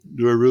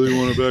do I really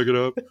want to back it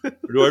up?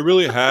 Or do I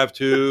really have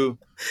to?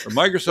 Or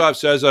Microsoft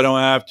says I don't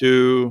have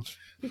to.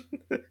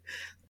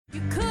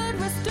 You could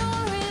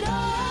restore it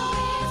all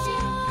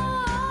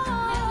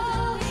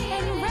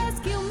and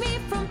rescue me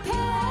from pain.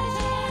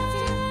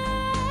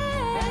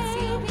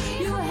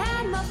 You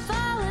had my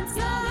fallen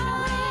side.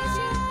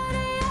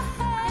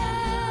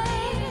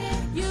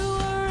 You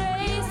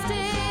erased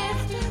it.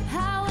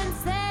 How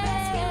insane.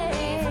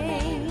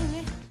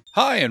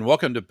 Hi, and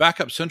welcome to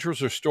Backup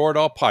Central's Restore It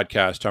All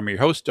podcast. I'm your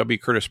host, W.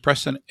 Curtis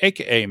Preston,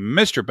 a.k.a.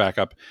 Mr.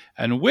 Backup.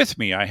 And with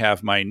me, I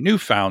have my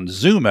newfound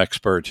Zoom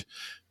expert,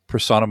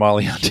 Prasanna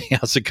Malianti.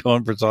 How's it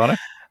going, Prasanna?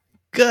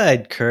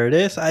 Good,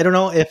 Curtis. I don't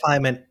know if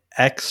I'm an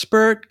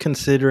expert,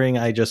 considering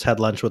I just had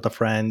lunch with a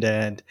friend,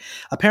 and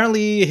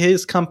apparently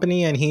his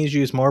company and he's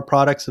used more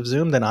products of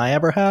Zoom than I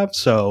ever have.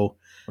 So,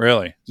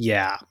 Really?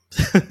 yeah.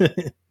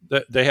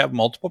 They have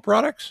multiple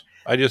products?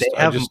 I just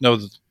know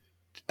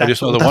That's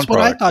the one what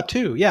product. I thought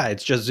too. Yeah,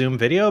 it's just Zoom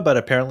video, but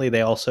apparently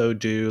they also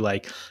do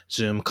like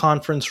Zoom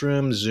conference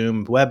room,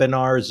 Zoom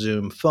webinar,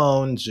 Zoom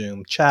phone,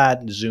 Zoom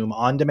chat, Zoom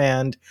on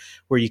demand,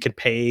 where you could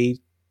pay,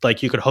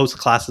 like you could host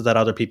classes that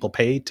other people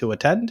pay to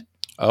attend.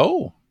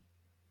 Oh,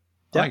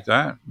 I Yeah. like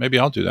that. Maybe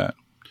I'll do that.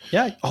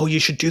 Yeah. Oh, you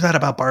should do that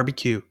about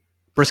barbecue,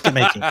 brisket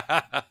making.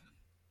 How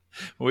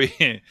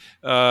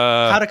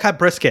to cut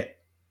brisket.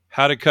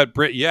 How to cut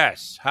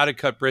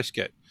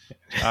brisket.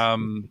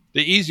 The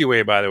easy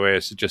way, by the way,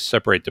 is to just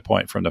separate the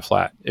point from the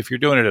flat. If you're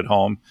doing it at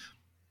home,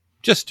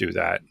 just do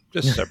that.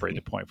 Just separate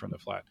the point from the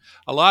flat.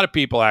 A lot of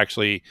people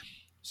actually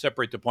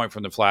separate the point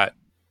from the flat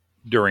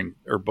during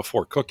or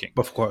before cooking.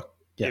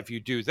 Yeah. If you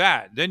do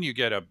that, then you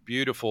get a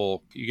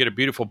beautiful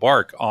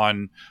bark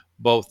on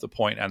both the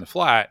point and the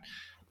flat.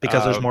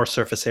 Because there's more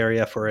surface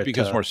area for it.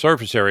 Because more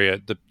surface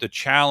area. The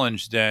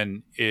challenge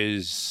then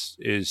is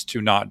to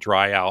not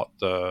dry out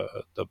the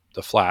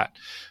flat.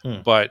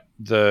 But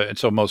and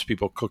so most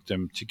people cook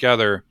them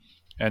together,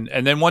 and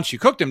then once you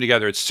cook them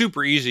together, it's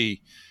super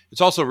easy.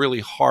 It's also really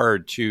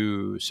hard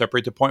to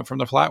separate the point from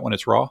the flat when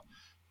it's raw.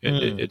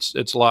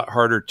 It's a lot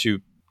harder to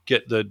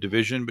get the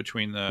division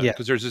between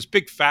because there's this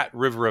big fat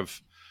river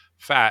of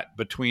fat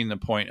between the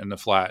point and the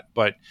flat,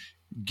 but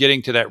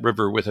getting to that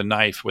river with a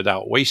knife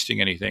without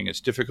wasting anything is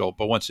difficult.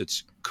 But once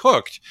it's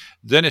cooked,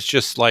 then it's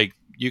just like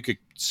you could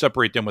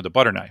separate them with a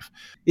butter knife.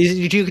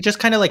 You just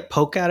kind of like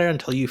poke at it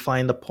until you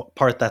find the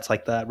part that's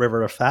like that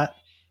river of fat.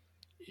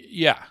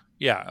 Yeah.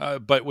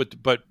 But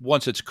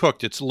once it's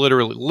cooked, it's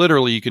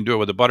literally you can do it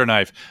with a butter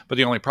knife. But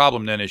the only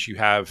problem then is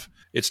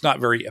it's not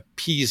very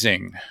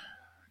appeasing.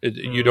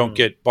 You don't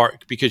get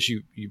bark because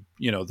you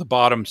the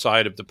bottom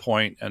side of the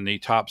point and the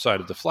top side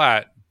of the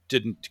flat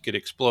didn't get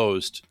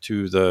exposed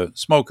to the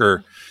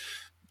smoker,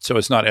 so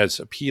it's not as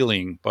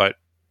appealing. But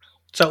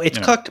so it's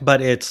cooked, but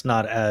it's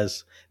not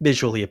as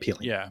visually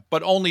appealing. Yeah,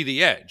 but only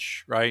the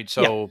edge, right?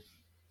 So,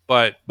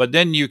 but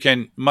then you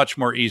can much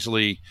more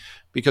easily,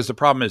 because the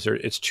problem is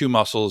it's two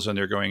muscles and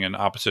they're going in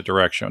opposite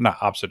direction, not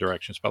opposite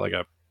directions, but like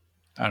a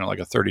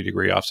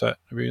 30-degree offset.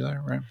 Are you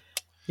there, right?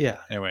 Yeah.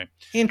 Anyway,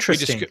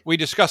 interesting. We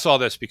discuss all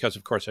this because,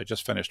 of course, I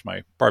just finished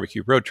my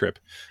barbecue road trip,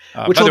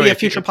 which will be a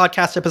future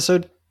podcast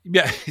episode.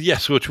 Yeah,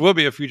 yes, which will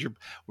be a future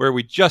where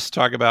we just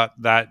talk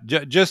about that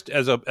just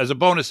as a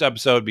bonus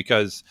episode,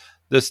 because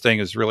this thing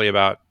is really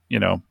about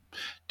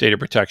data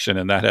protection,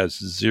 and that has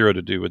zero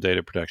to do with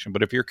data protection.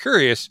 But if you're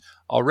curious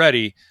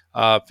already,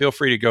 feel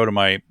free to go to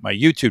my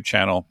YouTube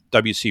channel,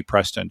 WC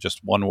Preston,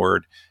 just one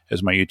word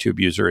as my YouTube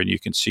user, and you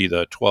can see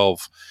the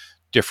 12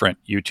 different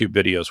YouTube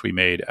videos we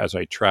made as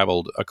I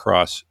traveled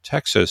across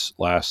Texas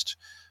last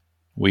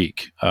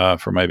week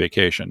for my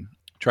vacation.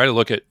 Try to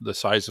look at the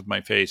size of my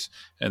face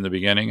in the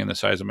beginning and the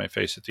size of my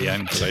face at the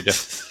end,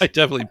 because I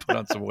definitely put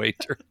on some weight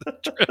during the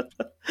trip.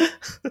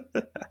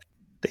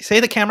 They say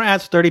the camera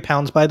adds 30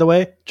 pounds, by the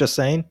way. Just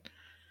saying.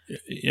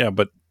 Yeah,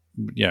 but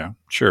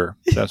sure.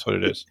 That's what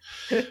it is.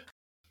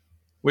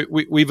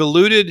 We've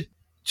alluded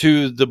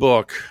to the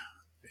book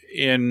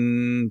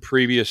in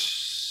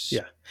previous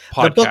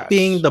podcasts. The book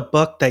being the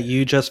book that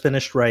you just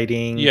finished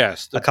writing a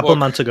couple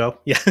months ago.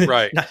 Yeah.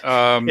 Right.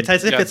 It's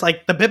as if it's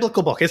like the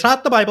biblical book. It's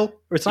not the Bible.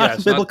 Or it's not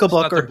the biblical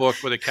book. It's not the book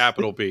with a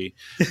capital B.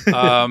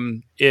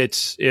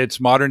 It's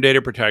Modern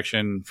Data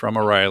Protection from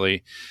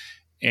O'Reilly.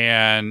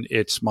 And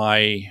it's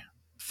my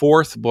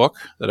fourth book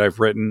that I've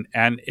written.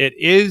 And it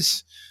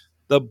is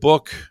the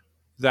book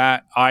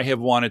that I have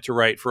wanted to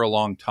write for a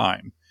long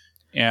time.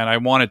 And I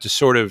wanted to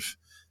sort of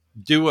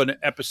do an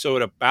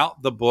episode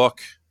about the book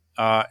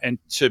and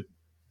to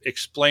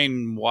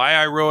explain why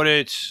I wrote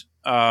it,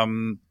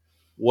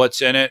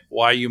 what's in it,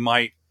 why you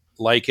might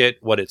like it,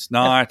 what it's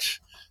not.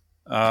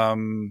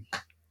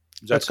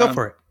 Let's go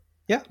for it.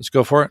 Yeah. Let's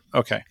go for it.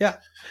 Okay. Yeah.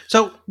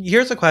 So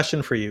here's a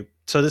question for you.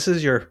 So this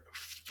is your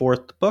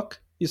fourth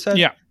book, you said?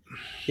 Yeah.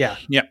 Yeah.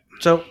 Yeah.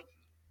 So,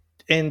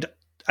 and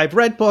I've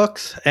read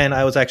books, and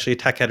I was actually a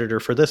tech editor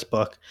for this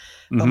book.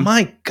 But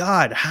my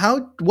God,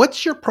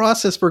 what's your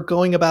process for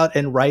going about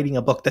and writing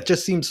a book that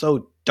just seems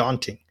so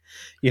daunting?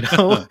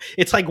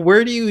 It's like,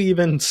 where do you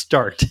even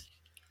start?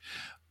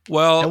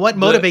 Well, and what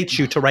motivates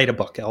you to write a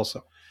book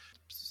also?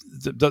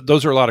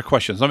 those are a lot of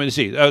questions. Let me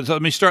see. So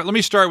let me start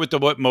with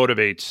what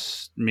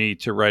motivates me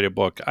to write a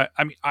book.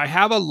 I mean, I've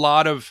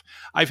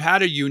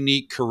had a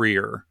unique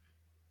career.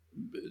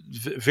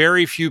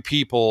 Very few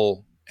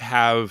people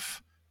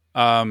have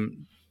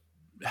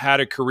had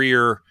a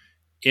career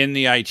in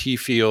the IT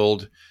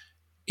field,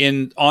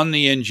 on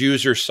the end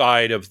user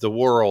side of the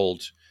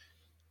world,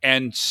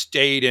 and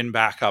stayed in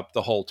backup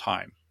the whole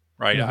time.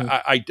 Right.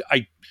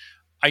 Mhm.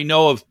 I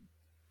know of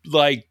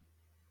like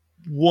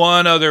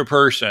one other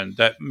person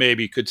that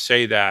maybe could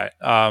say that.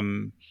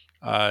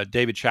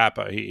 David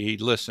Chapa. He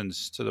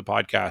listens to the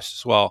podcast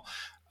as well.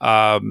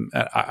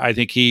 I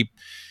think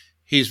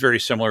he's very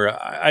similar.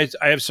 I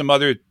have some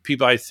other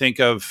people I think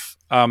of.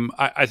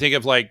 I think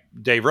of like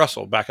Dave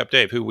Russell, Backup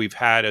Dave, who we've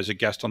had as a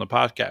guest on the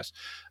podcast.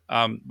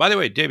 By the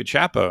way, David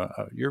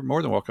Chapa, you're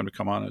more than welcome to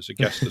come on as a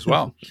guest as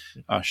well.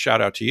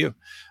 Shout out to you.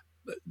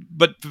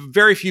 But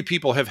very few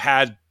people have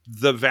had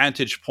the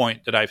vantage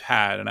point that I've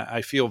had, and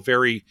I feel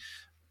very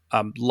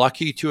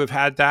lucky to have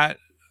had that.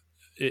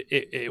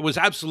 It was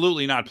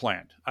absolutely not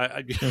planned.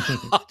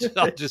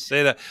 I'll just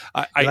say that.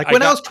 Like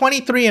when I was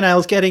 23 and I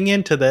was getting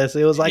into this,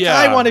 it was like, Yeah.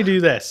 I want to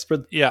do this.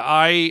 Yeah,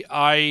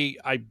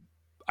 I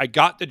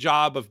got the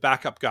job of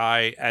backup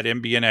guy at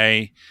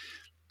MBNA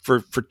for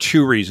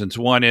two reasons.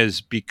 One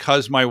is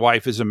because my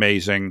wife is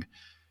amazing,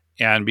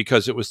 and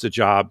because it was the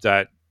job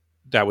that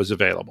was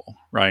available.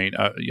 Right?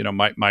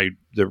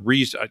 The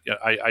reason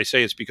I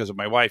say it's because of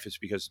my wife is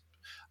because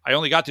I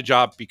only got the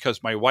job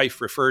because my wife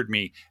referred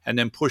me and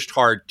then pushed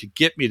hard to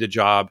get me the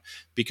job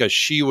because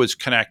she was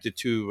connected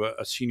to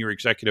a senior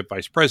executive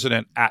vice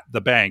president at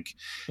the bank.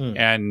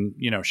 And,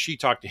 she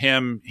talked to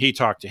him, he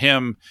talked to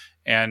him,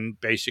 and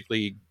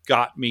basically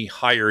got me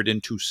hired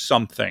into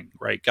something,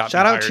 right? Shout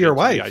out to your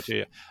wife.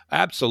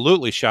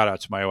 Absolutely. Shout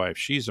out to my wife.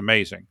 She's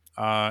amazing.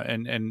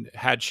 And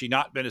had she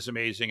not been as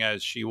amazing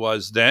as she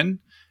was then,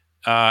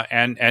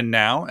 and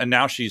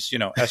now she's,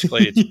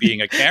 escalated to being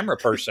a camera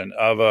person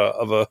of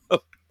a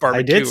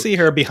barbecue. I did see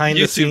her behind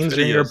the YouTube scenes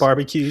during your videos.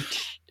 barbecue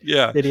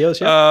Yeah. videos.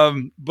 Yeah.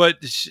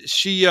 But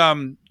she,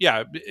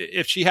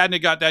 if she hadn't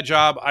have got that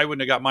job, I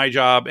wouldn't have got my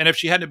job. And if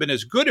she hadn't have been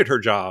as good at her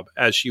job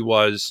as she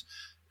was,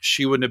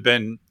 she wouldn't have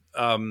been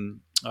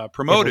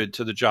promoted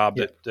to the job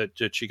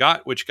that she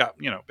got, which got,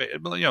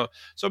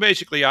 so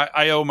basically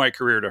I owe my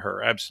career to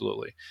her.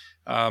 Absolutely.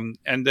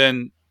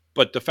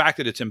 But the fact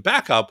that it's in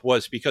backup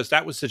was because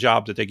that was the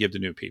job that they give to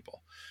new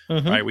people.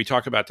 Mhm. Right. We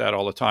talk about that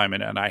all the time.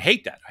 And I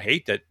hate that. I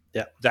hate that.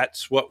 Yeah.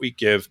 That's what we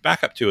give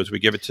backup to, is we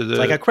give it to the, It's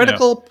like a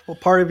critical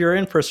part of your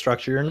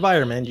infrastructure, your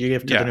environment, you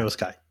give to Yeah. the newest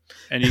guy.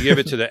 and you give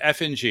it to the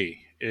FNG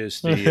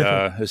is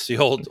the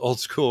old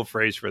school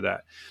phrase for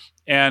that.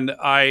 And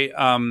I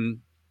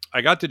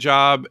got the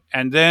job,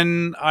 and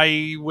then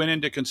I went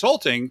into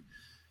consulting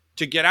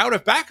to get out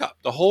of backup.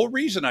 The whole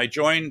reason I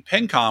joined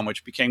PenCom,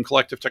 which became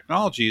Collective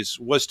Technologies,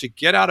 was to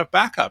get out of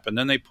backup. And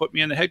then they put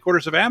me in the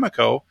headquarters of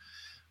Amico,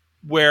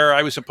 where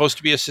I was supposed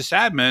to be a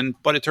sysadmin,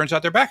 but it turns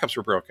out their backups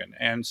were broken.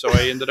 And so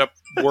I ended up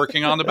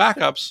working on the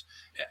backups.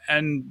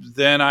 And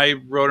then I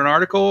wrote an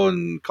article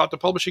and caught the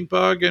publishing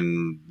bug,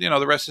 and,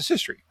 the rest is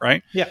history,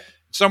 right? Yeah.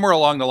 Somewhere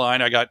along the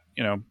line, I got,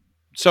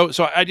 so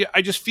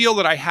I just feel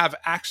that I have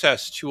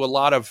access to a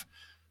lot of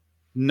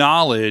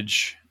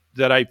knowledge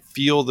that I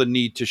feel the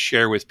need to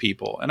share with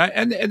people.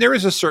 And there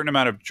is a certain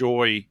amount of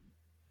joy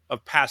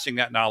of passing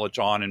that knowledge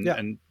on.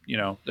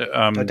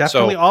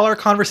 Definitely all our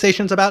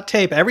conversations about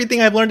tape.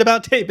 Everything I've learned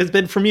about tape has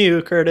been from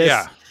you, Curtis.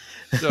 Yeah.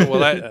 So, well,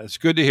 that's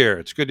good to hear.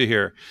 It's good to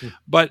hear.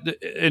 But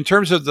in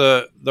terms of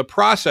the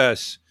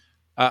process,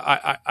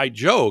 I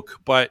joke,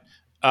 but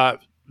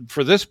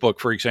for this book,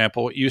 for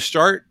example, you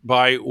start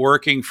by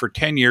working for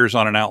 10 years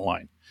on an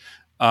outline.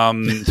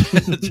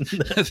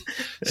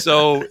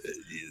 So,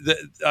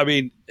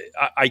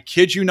 I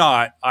kid you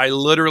not, I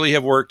literally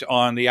have worked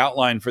on the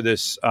outline for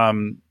this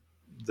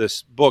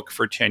book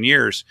for 10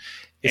 years.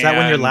 Is that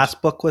when your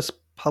last book was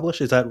published?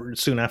 Is that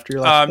soon after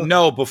your last book?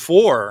 No,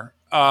 before,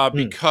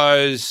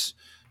 because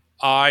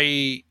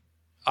I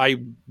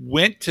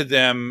went to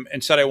them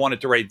and said I wanted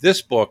to write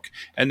this book,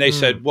 and they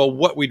said, well,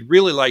 what we'd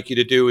really like you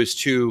to do is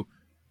to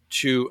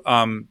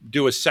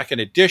do a second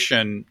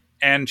edition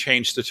and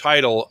change the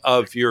title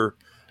of your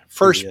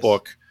first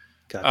book.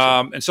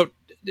 Gotcha. And so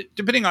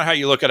depending on how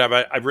you look at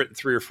it, I've written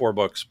 3 or 4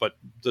 books, but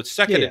the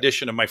second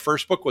edition of my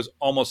first book was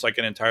almost like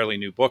an entirely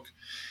new book.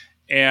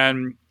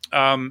 And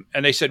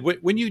they said,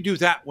 when you do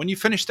that, when you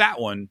finish that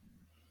one,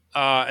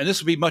 and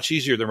this will be much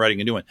easier than writing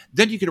a new one,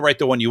 then you can write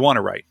the one you want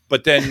to write.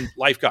 But then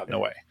life got in the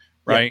way,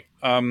 right?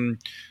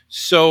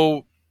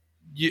 So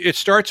it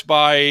starts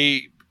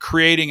by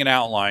creating an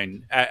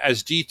outline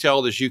as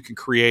detailed as you can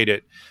create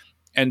it,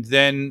 and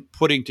then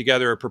putting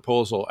together a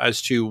proposal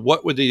as to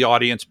what would the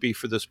audience be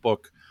for this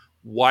book?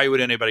 Why would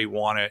anybody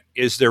want it?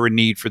 Is there a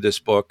need for this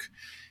book?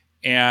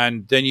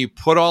 And then you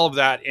put all of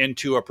that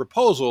into a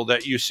proposal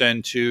that you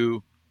send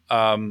to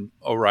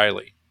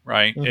O'Reilly,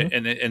 right?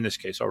 Mm-hmm. In this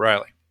case,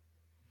 O'Reilly.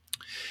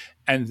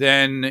 And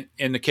then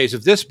in the case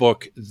of this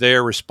book,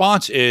 their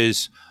response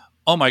is,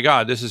 oh my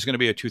God, this is going to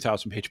be a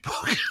 2,000-page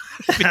book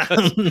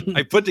because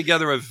I put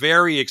together a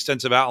very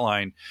extensive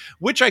outline,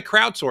 which I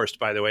crowdsourced,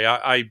 by the way.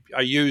 I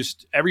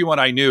used everyone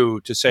I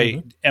knew to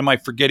say, am I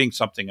forgetting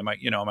something? Am I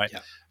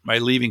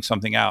leaving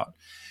something out?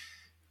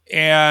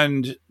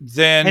 And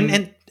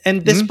then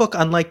and this book,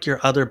 unlike your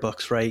other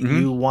books, right?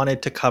 You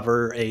wanted to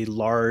cover a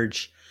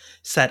large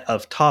set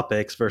of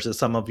topics versus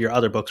some of your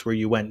other books where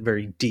you went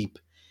very deep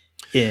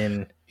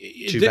in.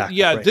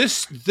 Right?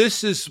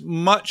 This is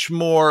much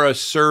more a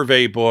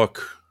survey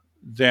book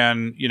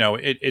than,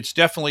 it's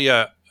definitely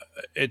a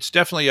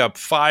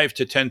 5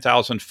 to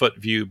 10,000 foot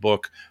view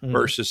book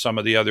versus some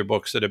of the other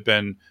books that have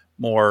been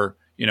more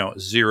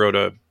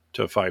 0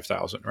 to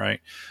 5,000. Right?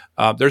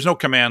 There's no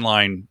command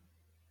line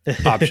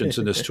options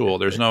in this tool.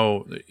 There's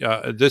no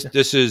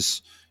this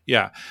is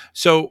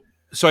So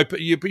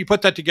you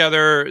put that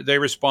together. They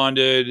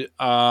responded.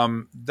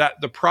 That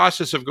the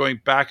process of going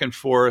back and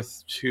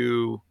forth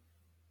to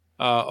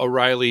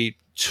O'Reilly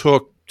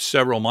took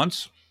several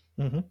months.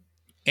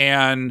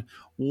 And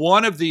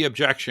one of the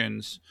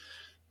objections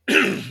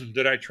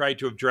that I tried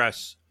to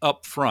address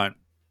up front,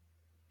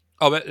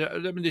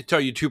 let me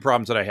tell you two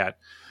problems that I had.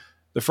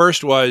 The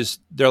first was,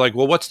 they're like,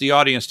 well, what's the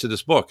audience to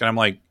this book? And I'm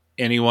like,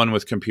 anyone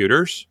with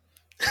computers.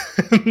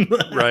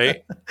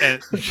 Right?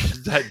 And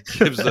that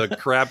gives a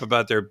crap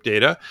about their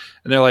data.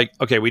 And they're like,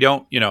 okay, we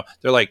don't,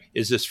 they're like,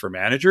 is this for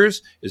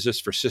managers? Is this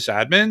for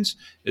sysadmins?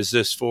 Is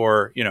this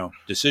for,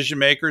 decision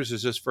makers?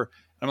 Is this for,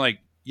 I'm like,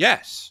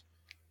 yes.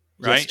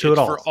 Right? Yes, to it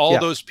all. For all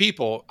those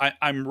people.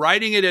 I'm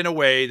writing it in a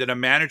way that a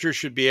manager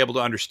should be able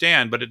to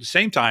understand. But at the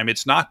same time,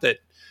 it's not that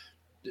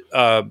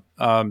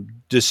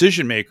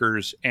decision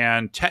makers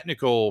and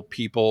technical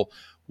people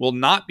will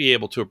not be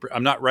able to.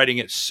 I'm not writing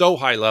it so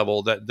high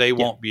level that they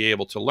won't be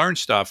able to learn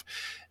stuff.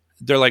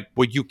 They're like,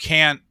 well, you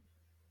can't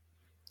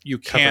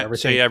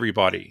say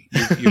everybody.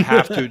 You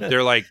have to.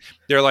 They're like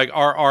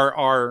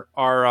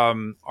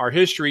our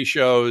history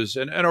shows,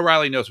 and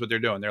O'Reilly knows what they're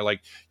doing. They're like,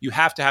 you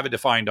have to have a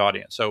defined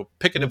audience. So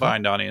pick a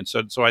defined audience.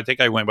 So I think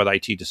I went with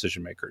IT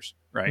decision makers,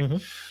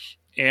 right?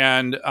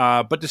 And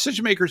but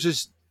decision makers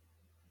is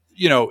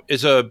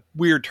a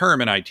weird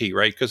term in IT,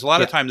 right? Because a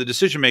lot of time the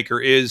decision maker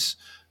is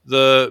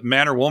the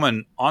man or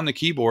woman on the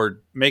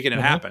keyboard making it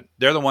happen.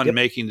 They're the one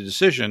making the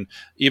decision,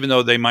 even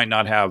though they might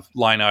not have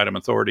line item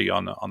authority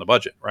on the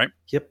budget, right?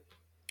 Yep.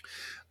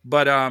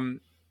 But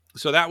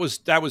so that was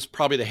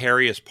probably the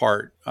hairiest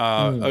part.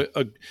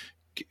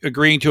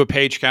 Agreeing to a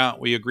page count,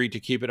 we agreed to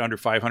keep it under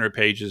 500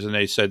 pages, and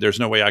they said there's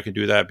no way I could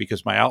do that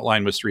because my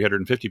outline was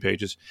 350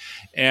 pages,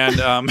 and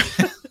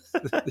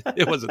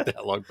it wasn't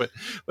that long. But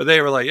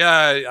they were like,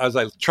 yeah. I was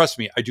like, trust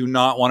me, I do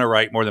not want to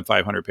write more than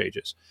 500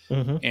 pages.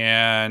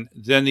 And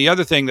then the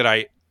other thing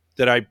that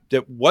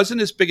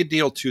wasn't as big a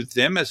deal to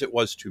them as it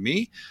was to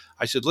me,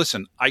 I said,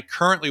 listen, I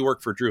currently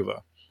work for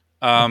Druva.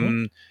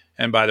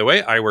 And by the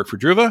way, I work for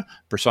Druva.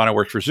 Prasanna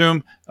works for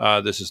Zoom.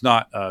 This is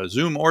not a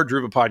Zoom or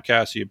Druva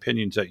podcast. The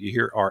opinions that you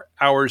hear are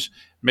ours.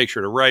 Make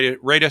sure to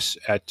rate us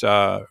at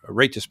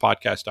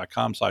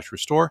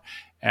ratethispodcast.com/restore.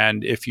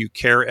 And if you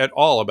care at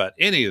all about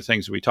any of the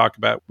things that we talk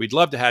about, we'd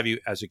love to have you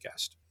as a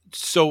guest.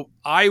 So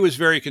I was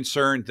very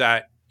concerned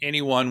that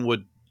anyone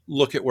would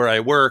look at where I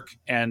work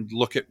and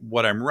look at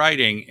what I'm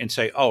writing and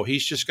say, oh,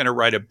 he's just going to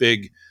write a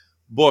big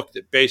book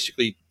that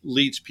basically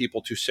leads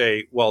people to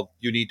say, well,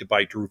 you need to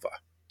buy Druva.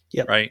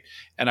 Yep. Right.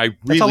 And I really,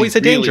 that's always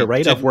a danger,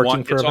 right? Of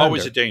working for a vendor. It's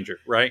always a danger,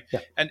 right? Yeah.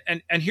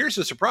 And here's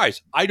the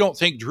surprise. I don't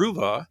think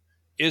Druva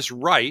is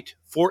right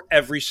for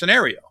every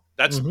scenario.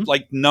 That's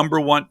like number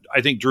one.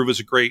 I think Druva is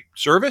a great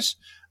service.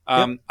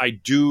 I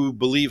do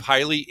believe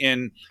highly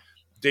in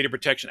data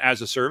protection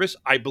as a service.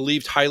 I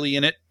believed highly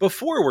in it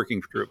before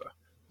working for Druva,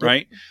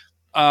 right?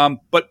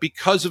 But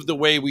because of the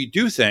way we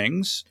do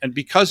things and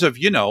because of,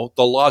 the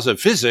laws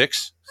of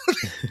physics,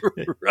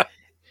 right?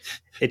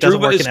 It doesn't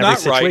work Druva is in every not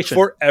situation. right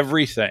for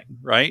everything,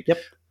 right? Yep.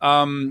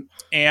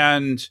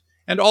 And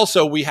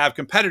also we have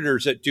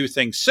competitors that do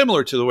things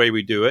similar to the way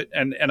we do it.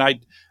 And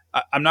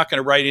I'm not going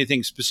to write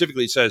anything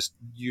specifically that says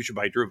you should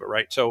buy Druva,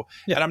 right? So,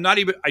 and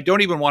I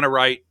don't even want to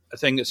write a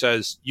thing that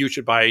says you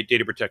should buy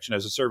data protection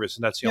as a service,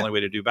 and that's the only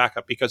way to do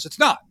backup because it's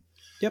not.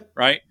 Yep.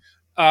 Right.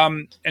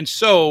 And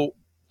so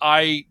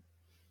I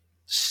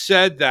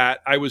said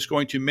that I was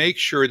going to make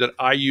sure that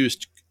I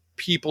used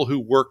people who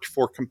worked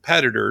for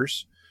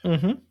competitors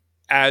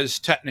as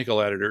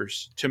technical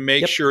editors to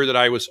make sure that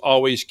I was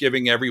always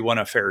giving everyone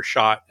a fair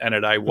shot and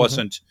that I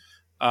wasn't,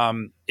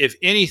 if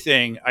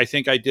anything, I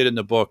think I did in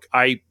the book,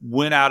 I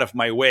went out of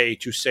my way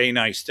to say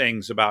nice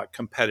things about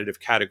competitive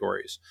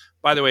categories.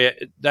 By the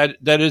way, that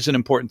is an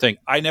important thing.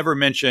 I never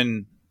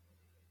mention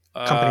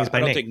companies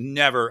by name.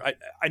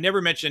 I never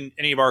mention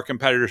any of our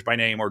competitors by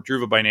name or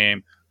Druva by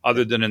name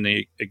other than in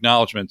the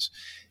acknowledgments.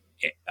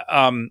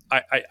 I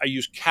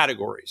use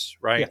categories,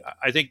 right? Yeah.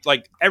 I think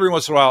like every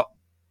once in a while,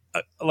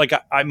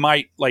 I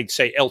might like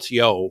say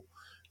LTO,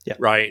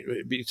 right?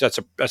 Because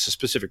that's a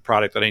specific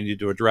product that I need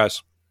to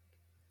address.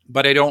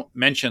 But I don't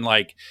mention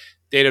like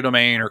Data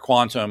Domain or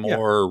Quantum Yeah.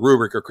 or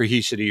Rubrik or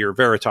Cohesity or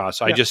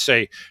Veritas. I Yeah. just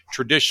say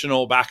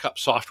traditional backup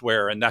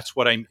software, and that's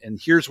what and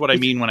here's what I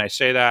mean when I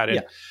say that. And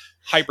Yeah.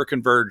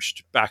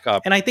 hyper-converged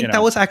backup. And I think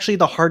that was actually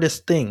the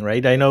hardest thing,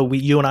 right? I know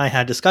you and I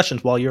had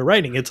discussions while you're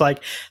writing. It's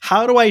like,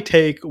 how do I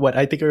take what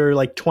I think are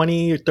like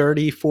 20,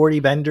 30, 40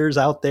 vendors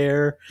out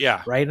there,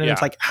 Yeah. right? And yeah,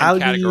 it's like, how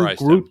do you categorize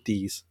group them.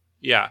 these?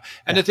 Yeah.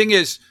 And Yeah. the thing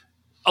is,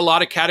 a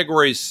lot of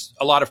categories,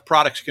 a lot of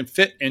products can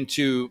fit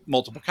into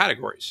multiple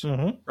categories,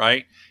 Mhm.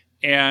 right?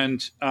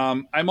 And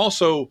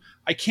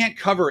I can't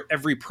cover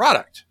every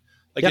product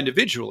like Yep.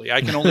 individually. I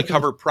can only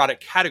cover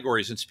product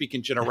categories and speak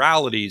in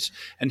generalities.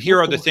 And here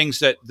are the things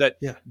that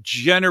Yeah.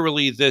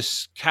 generally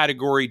this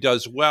category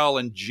does well,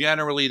 and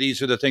generally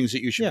these are the things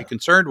that you should Yeah. be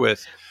concerned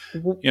with.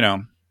 W- You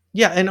know,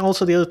 Yeah, and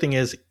also the other thing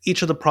is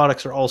each of the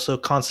products are also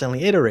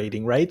constantly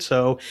iterating, right?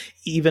 So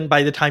even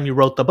by the time you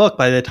wrote the book,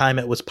 by the time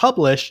it was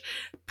published,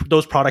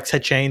 those products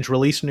had changed,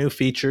 released new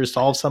features,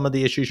 solved some of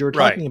the issues you were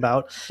Right. talking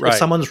about. If Right.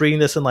 someone's reading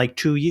this in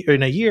like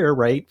in a year,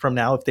 right, from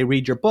now, if they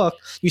read your book,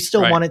 you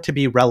still Right. want it to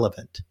be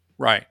relevant.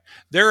 right.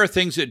 There are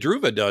things that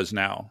Druva does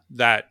now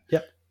that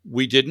Yep.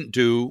 we didn't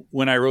do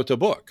when I wrote the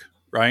book.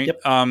 Right.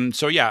 Yep.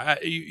 So yeah,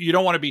 you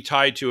don't want to be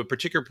tied to a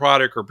particular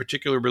product or a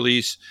particular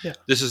release. Yeah.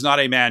 This is not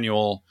a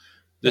manual.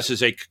 This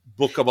is a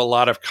book of a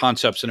lot of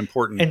concepts and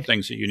important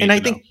things that you need And to I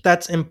know. think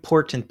that's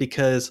important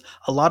because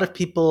a lot of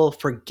people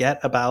forget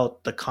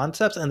about the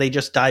concepts and they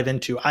just dive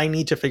into, I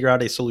need to figure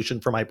out a solution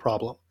for my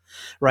problem.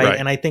 Right?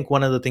 And I think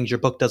one of the things your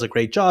book does a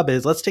great job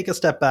is, let's take a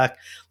step back.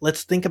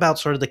 Let's think about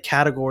sort of the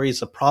categories,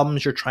 the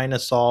problems you're trying to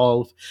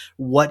solve,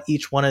 what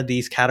each one of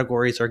these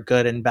categories are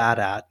good and bad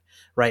at.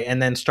 Right.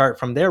 And then start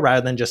from there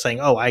rather than just saying,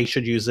 oh, I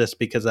should use this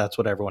because that's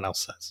what everyone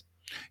else says.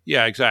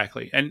 Yeah,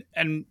 exactly. And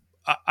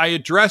I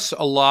address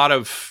a lot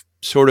of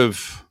sort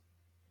of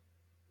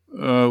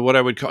what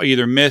I would call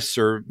either myths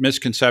or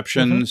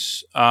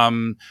misconceptions,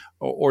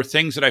 or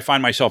things that I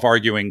find myself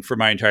arguing for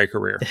my entire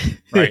career.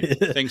 Right?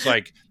 Things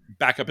like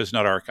backup is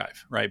not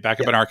archive. Right?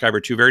 Backup and archive are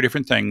two very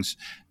different things.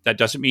 That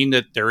doesn't mean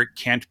that there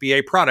can't be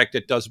a product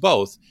that does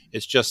both.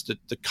 It's just that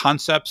the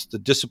concepts, the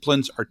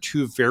disciplines are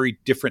two very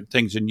different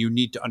things, and you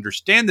need to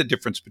understand the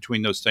difference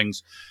between those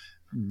things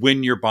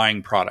when you're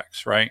buying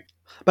products. Right?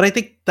 But I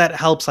think that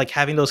helps, like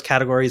having those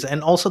categories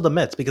and also the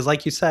myths, because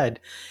like you said,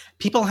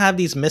 people have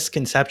these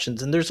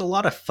misconceptions and there's a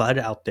lot of FUD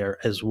out there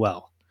as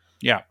well.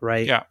 Yeah.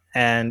 Right. Yeah.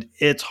 And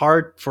it's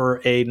hard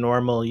for a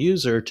normal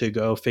user to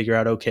go figure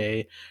out,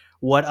 okay,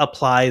 what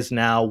applies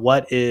now?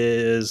 What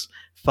is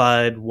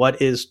FUD?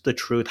 What is the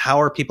truth?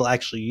 How are people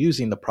actually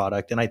using the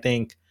product? And I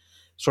think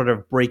sort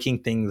of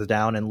breaking things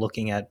down and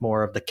looking at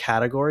more of the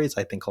categories,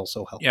 I think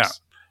also helps. Yeah.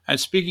 And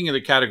speaking of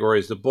the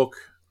categories, the book,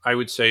 I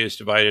would say, is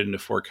divided into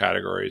 4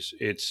 categories.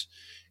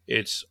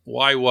 It's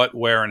why, what,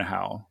 where, and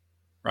how,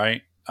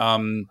 right?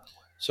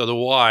 So the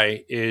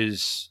why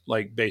is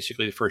like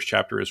basically the first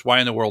chapter is why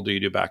in the world do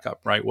you do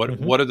backup, right?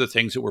 What are the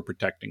things that we're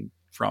protecting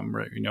from?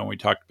 Right? You know, we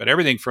talked about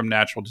everything from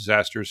natural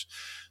disasters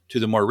to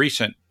the more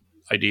recent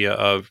idea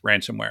of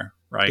ransomware,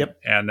 right? Yep.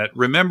 And that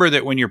remember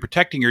that when you're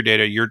protecting your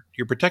data, you're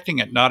protecting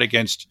it not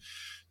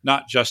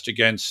just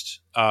against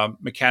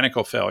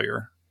mechanical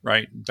failure.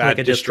 Right, bad Like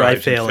a disk disk drive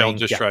drives and failed failing,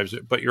 disk yeah. drives,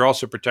 but you're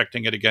also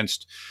protecting it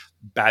against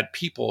bad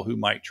people who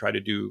might try to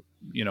do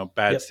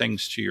bad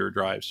things to your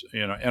drives.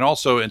 And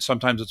also, and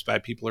sometimes it's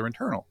bad people are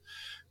internal,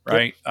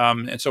 right?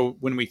 And so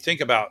when we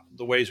think about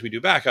the ways we do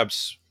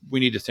backups,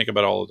 we need to think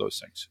about all of those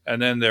things. And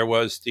then there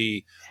was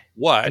the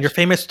what, And your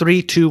famous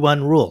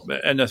 3-2-1 rule.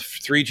 and the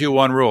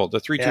 3-2-1 rule.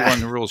 The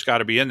 3-2-1 rule's got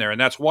to be in there,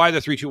 and that's why the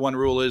 3-2-1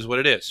 rule is what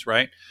it is,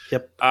 right?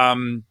 Yep.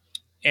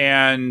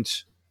 And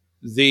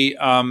the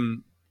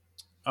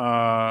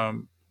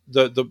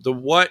the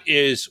what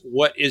is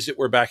it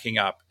we're backing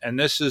up, and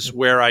this is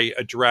where I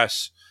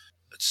address,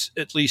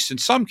 at least in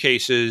some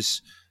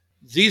cases,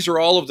 these are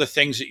all of the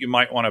things that you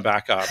might want to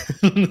back up.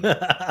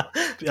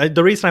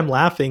 The reason I'm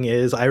laughing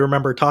is I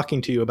remember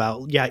talking to you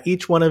about,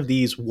 each one of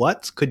these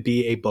what's could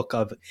be a book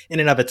of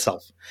in and of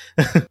itself.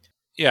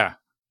 Yeah.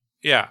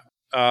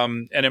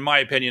 And in my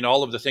opinion,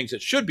 all of the things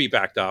that should be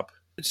backed up,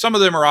 some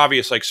of them are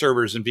obvious, like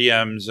servers and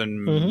VMs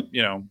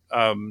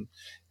and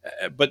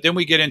but then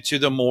we get into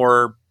the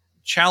more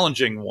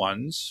challenging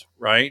ones,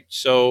 right?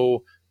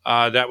 So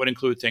that would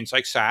include things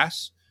like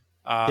SaaS,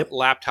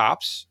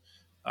 laptops,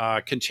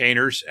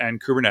 containers, and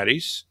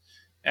Kubernetes.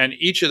 And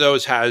each of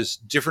those has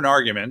different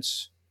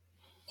arguments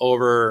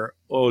over,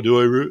 do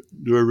I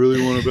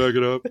really want to back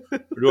it up?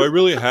 Or do I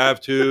really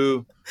have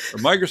to? Or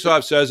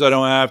Microsoft says I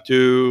don't have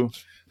to.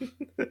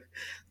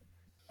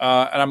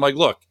 And I'm like,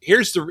 look,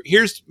 here's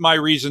my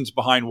reasons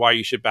behind why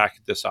you should back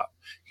this up.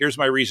 Here's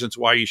my reasons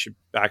why you should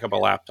back up a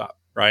laptop,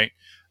 right?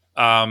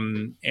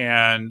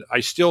 And I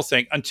still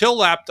think until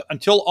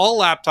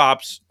all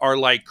laptops are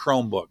like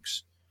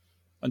Chromebooks,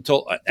 and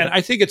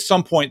I think at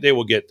some point they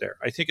will get there.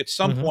 I think at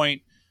some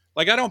point,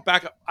 like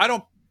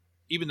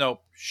even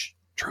though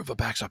Druva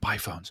backs up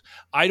iPhones,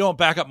 I don't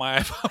back up my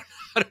iPhone.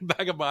 I don't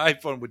back up my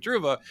iPhone with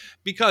Druva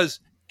because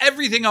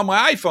everything on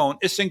my iPhone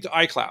is synced to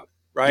iCloud.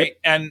 Right.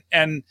 Yep.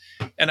 And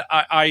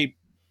I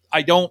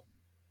don't,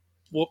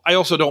 well, I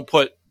also don't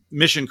put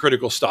mission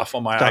critical stuff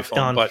on my Stuff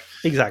iPhone, on- but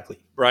exactly.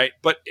 right.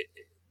 But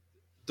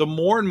the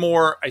more and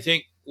more I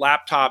think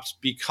laptops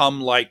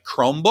become like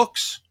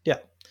Chromebooks. Yeah.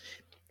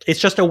 It's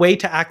just a way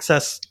to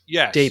access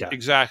Yes, data.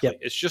 exactly. Yep.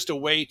 It's just a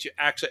way to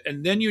access,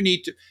 and then you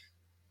need to,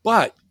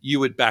 but you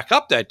would back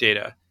up that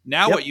data.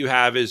 Now Yep. what you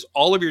have is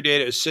all of your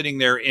data is sitting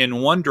there in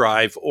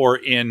OneDrive or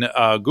in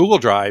Google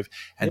Drive,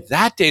 and Yep.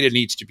 that data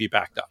needs to be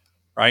backed up,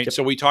 right? Yep.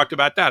 So we talked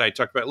about that. I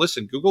talked about,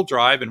 listen, Google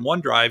Drive and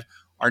OneDrive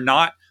are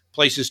not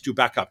places to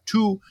back up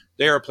to,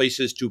 they are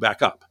places to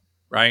back up,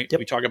 right? Yep.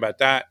 We talk about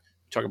that.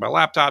 We talk about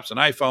laptops and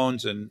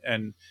iPhones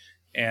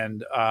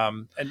and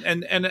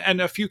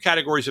a few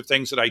categories of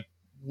things that I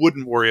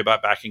wouldn't worry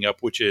about backing up,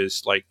 which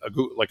is like a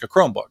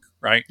Chromebook,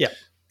 right? Yeah.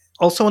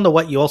 Also in the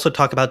what, you also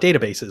talk about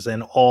databases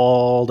and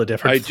all the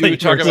different I do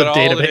talk flavors about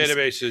of all the database.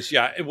 databases.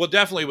 Yeah. Well,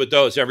 definitely with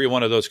those, every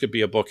one of those could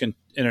be a book in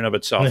and of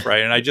itself,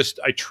 right? And I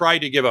try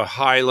to give a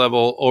high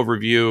level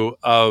overview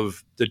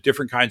of the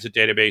different kinds of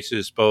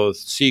databases, both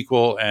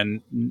SQL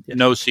and Yes.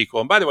 NoSQL.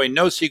 And by the way,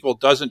 NoSQL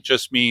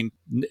doesn't mean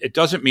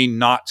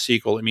not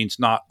SQL. It means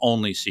not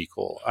only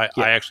SQL. Yeah.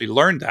 I actually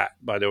learned that,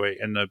 by the way,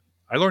 and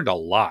I learned a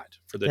lot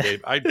for the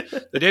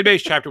data. The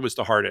database chapter was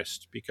the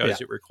hardest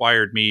because it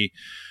required me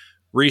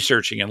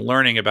researching and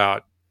learning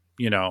about,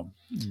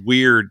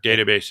 weird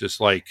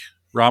databases like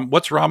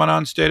what's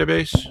Ramanon's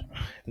database?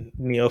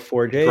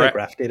 Neo4j, Gra- a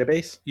graph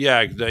database.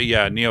 Yeah,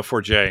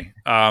 Neo4j.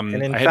 And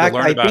in I had fact, to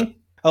learn I about. think,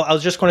 I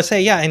was just going to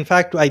say, in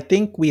fact, I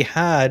think we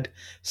had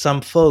some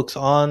folks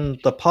on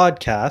the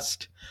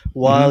podcast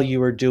while you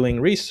were doing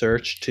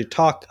research to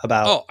talk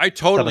about, Oh, I some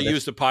totally of this.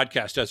 use the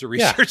podcast as a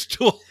research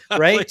tool.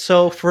 right?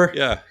 So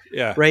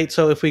Yeah. right.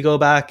 So if we go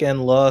back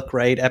and look,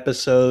 right,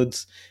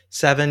 episodes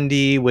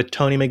 70 with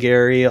Tony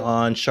McGarry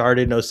on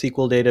sharded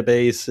NoSQL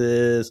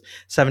databases,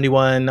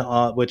 71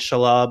 with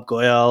Shalab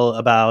Goel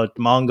about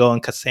Mongo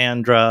and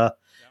Cassandra,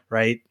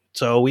 right?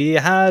 So we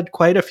had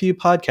quite a few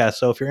podcasts.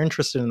 So if you're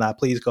interested in that,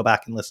 please go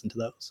back and listen to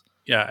those.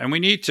 Yeah, and we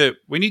need to.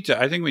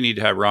 I think we need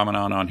to have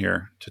Ramanan on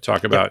here to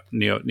talk about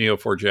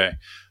Neo4j.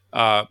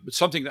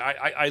 Something that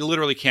I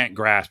literally can't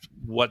grasp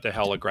what the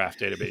hell a graph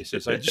database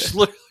is. I just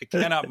literally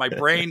cannot. My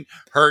brain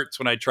hurts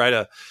when I try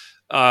to,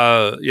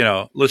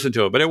 listen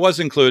to it. But it was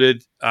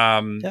included,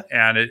 and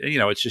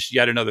it's just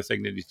yet another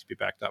thing that needs to be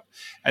backed up.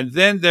 And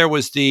then there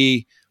was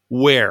the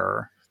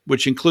where,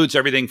 which includes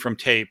everything from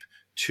tape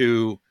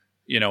to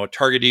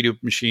target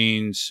dedupe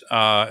machines,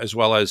 as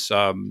well as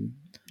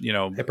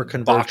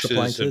Hyperconverged boxes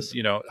appliances.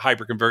 and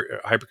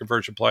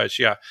hyperconverged appliances.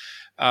 Yeah,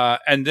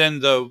 and then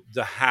the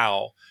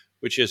how,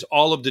 which is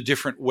all of the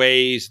different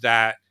ways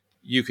that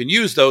you can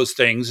use those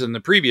things in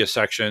the previous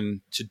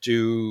section to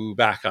do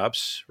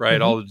backups, right?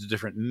 Mhm. All of the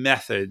different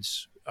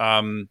methods,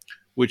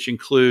 which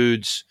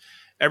includes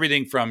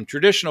everything from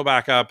traditional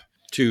backup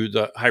to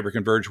the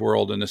hyperconverged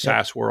world and the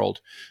SaaS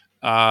world.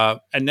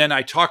 And then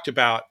I talked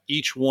about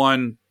each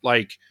one,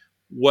 like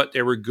what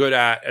they were good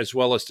at, as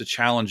well as the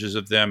challenges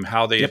of them,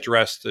 how they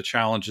addressed the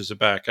challenges of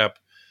backup.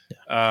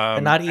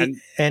 And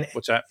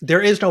What's that? there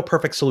is no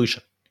perfect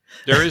solution.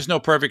 There is no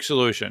perfect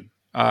solution.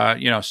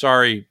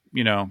 Sorry,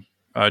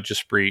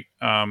 Jaspreet,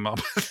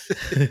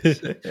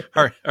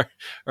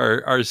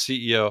 our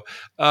CEO.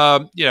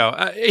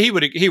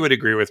 He would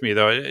agree with me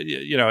though.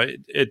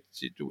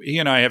 He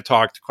and I have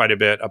talked quite a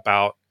bit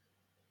about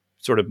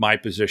sort of my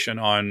position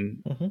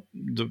on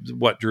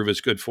what Dhruv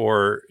is good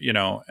for,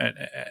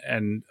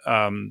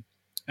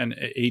 and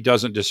he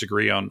doesn't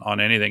disagree on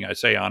anything I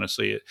say,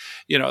 honestly.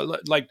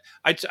 Like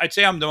I'd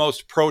say I'm the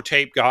most pro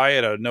tape guy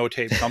at a no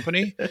tape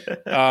company.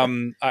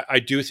 I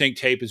do think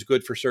tape is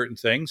good for certain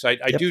things. I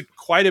do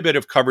quite a bit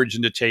of coverage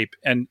into tape.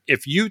 And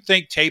if you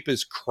think tape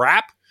is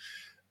crap,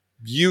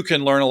 you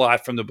can learn a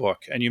lot from the book.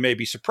 And you may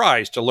be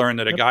surprised to learn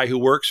that a guy who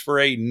works for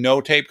a no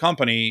tape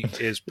company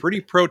is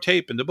pretty pro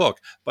tape in the book,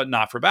 but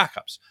not for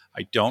backups.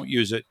 I don't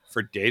use it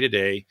for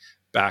day-to-day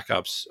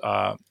backups,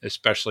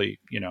 especially,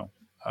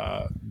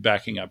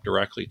 backing up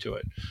directly to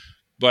it.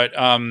 But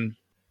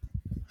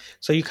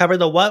So you cover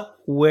the what,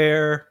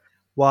 where,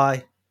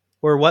 why,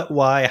 or what,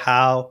 why,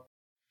 how.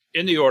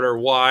 in the order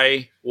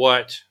why,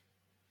 what,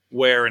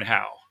 where, and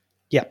how.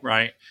 Yeah.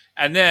 Right.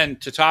 And then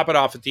to top it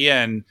off at the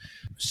end,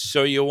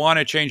 so you want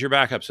to change your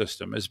backup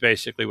system is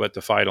basically what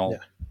the final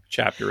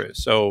chapter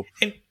is. So,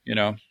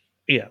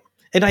 Yeah.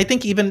 And I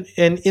think even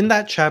in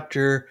that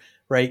chapter,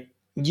 right,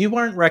 you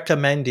aren't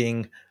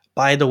recommending,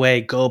 by the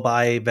way, go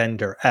buy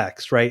vendor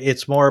X, right?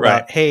 It's more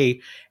about,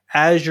 hey,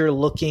 as you're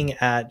looking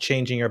at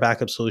changing your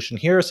backup solution,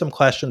 here are some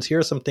questions, here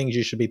are some things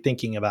you should be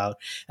thinking about.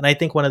 And I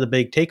think one of the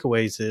big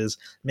takeaways is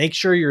make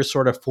sure you're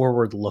sort of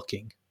forward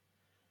looking.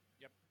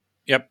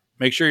 Yep.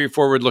 Make sure you're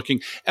forward looking.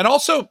 And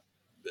also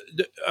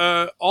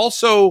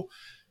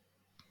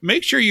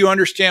make sure you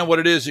understand what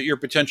it is that you're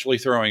potentially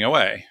throwing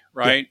away,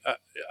 right?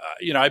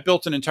 I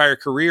built an entire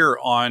career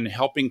on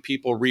helping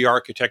people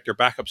re-architect their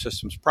backup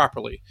systems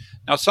properly.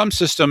 Now, some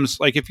systems,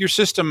 like if your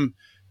system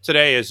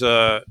today is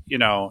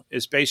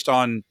based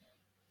on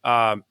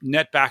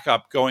net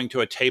backup going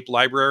to a tape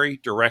library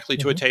directly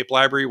to a tape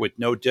library with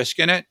no disk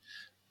in it,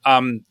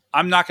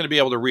 I'm not going to be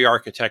able to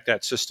re-architect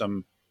that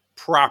system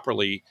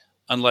properly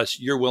unless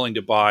you're willing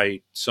to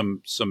buy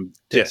some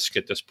disk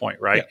at this point,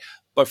 right? Yeah.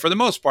 But for the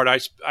most part,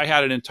 I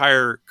had an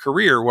entire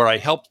career where I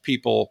helped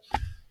people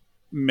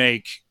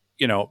make,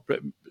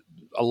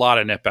 a lot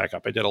of net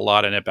backup. I did a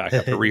lot of net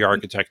backup,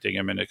 re-architecting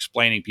them and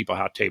explaining people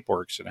how tape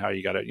works and how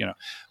you got to,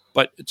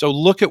 But so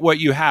look at what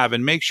you have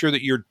and make sure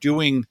that you're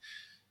doing,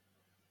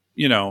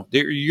 that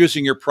you're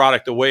using your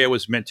product the way it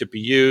was meant to be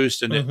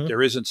used, and that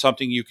there isn't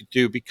something you could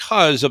do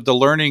because of the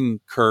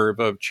learning curve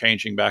of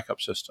changing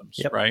backup systems,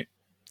 right?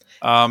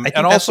 I think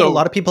and that's also what a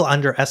lot of people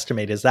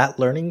underestimate is that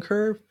learning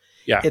curve.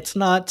 Yeah, it's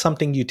not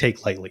something you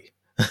take lightly.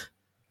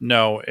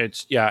 No,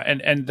 it's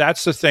and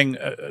that's the thing.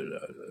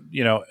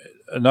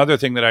 Another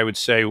thing that I would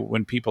say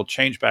when people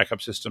change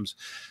backup systems,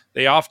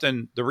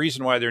 the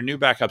reason why their new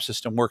backup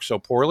system works so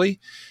poorly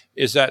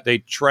is that they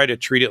try to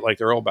treat it like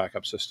their old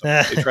backup system.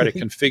 They try to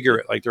configure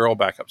it like their old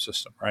backup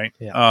system, right?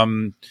 Yeah.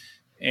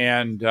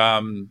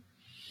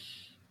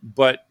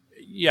 But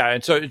yeah,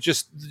 and so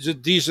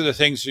these are the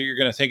things that you're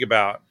going to think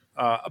about.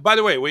 By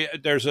the way,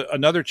 there's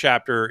another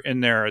chapter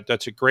in there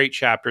that's a great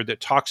chapter that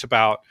talks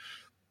about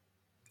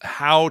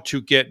how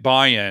to get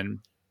buy-in.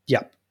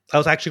 Yeah, I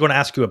was actually going to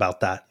ask you about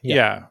that.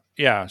 Yeah.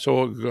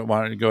 So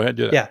why don't you go ahead and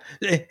do that?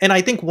 Yeah, and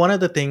I think one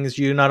of the things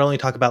you not only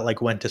talk about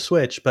like when to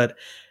switch, but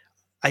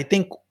I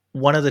think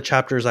one of the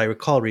chapters I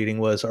recall reading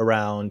was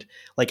around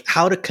like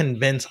how to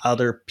convince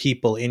other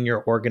people in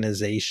your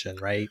organization,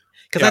 right?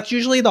 Because that's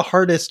usually the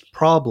hardest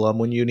problem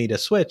when you need a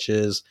switch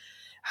is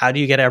how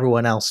do you get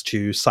everyone else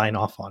to sign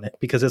off on it?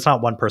 Because it's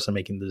not one person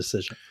making the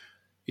decision.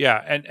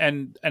 Yeah,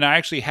 and I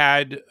actually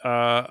had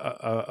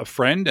a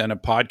friend and a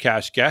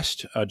podcast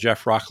guest,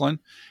 Jeff Rockland,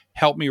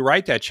 help me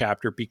write that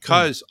chapter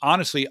because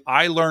honestly,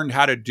 I learned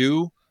how to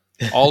do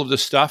all of the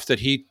stuff that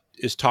he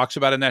talks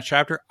about in that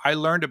chapter. I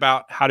learned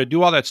about how to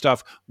do all that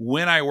stuff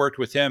when I worked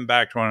with him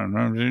back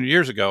 20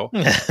 years ago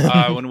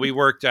when we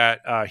worked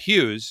at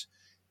Hughes,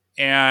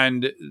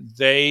 and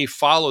they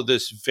follow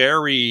this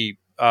very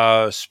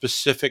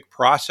specific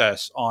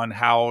process on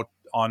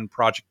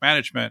project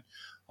management,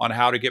 on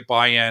how to get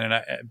buy-in.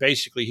 And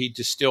basically he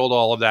distilled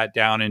all of that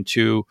down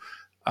into,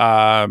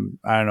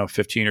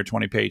 15 or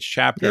 20 page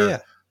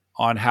chapter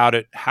on how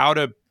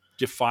to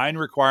define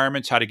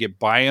requirements, how to get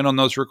buy-in on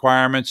those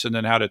requirements, and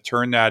then how to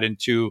turn that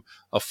into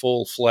a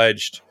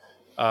full-fledged,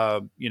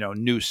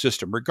 new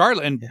system.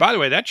 Regardless. And by the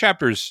way, that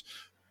chapter's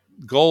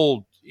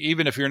gold,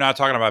 even if you're not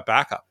talking about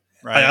backup.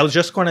 Right. I was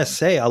just going to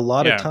say a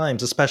lot of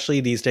times, especially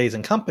these days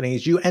in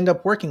companies, you end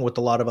up working with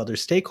a lot of other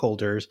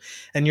stakeholders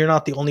and you're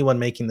not the only one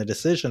making the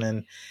decision.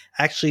 And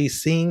actually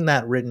seeing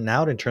that written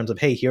out in terms of,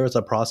 hey, here's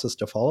a process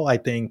to follow. I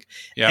think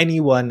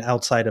anyone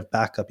outside of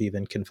backup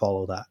even can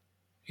follow that.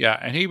 Yeah.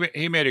 And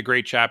he made a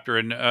great chapter.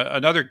 And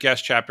another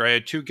guest chapter, I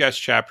had two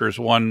guest chapters.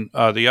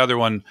 The other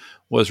one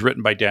was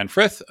written by Dan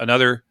Frith,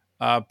 another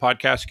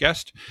podcast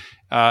guest,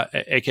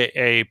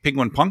 AKA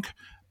Penguin Punk.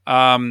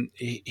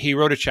 He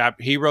wrote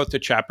the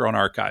chapter on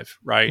archive,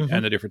 right?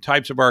 And the different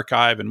types of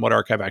archive and what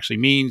archive actually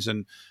means.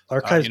 And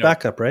archive's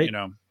backup, right?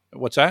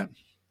 What's that?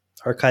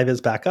 Archive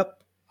is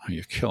backup. Oh,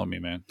 you're killing me,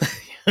 man.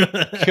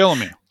 Killing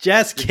me.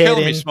 Just you're kidding.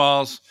 Killing me,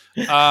 Smalls.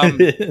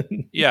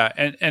 Yeah.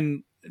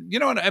 And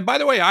by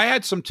the way, I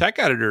had some tech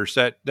editors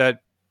that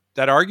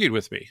argued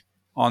with me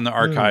on the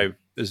archive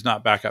is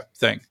not backup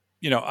thing.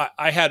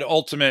 I had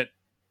ultimate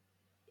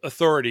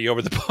authority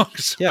over the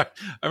books. Yeah.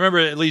 I remember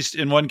at least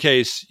in one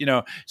case,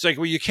 it's like,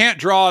 well, you can't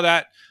draw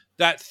that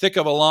thick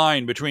of a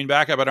line between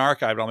backup and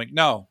archive. And I'm like,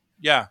 no,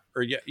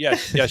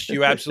 yes,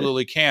 you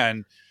absolutely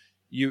can.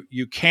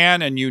 You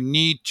can, and you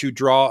need to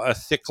draw a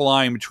thick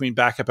line between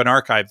backup and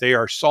archive. They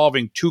are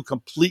solving two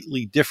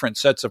completely different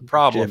sets of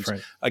problems.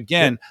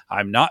 Again,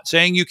 I'm not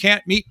saying you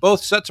can't meet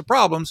both sets of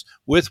problems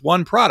with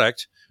one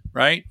product,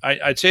 right?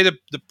 I'd say that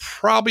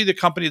probably the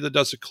company that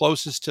does the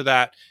closest to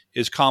that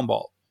is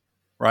Commvault.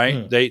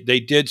 Right. They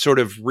did sort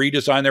of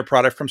redesign their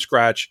product from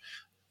scratch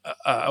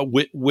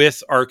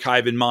with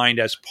archive in mind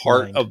as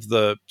part of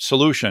the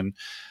solution.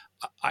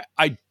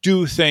 I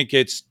do think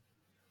it's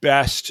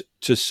best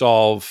to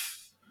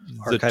solve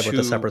archive with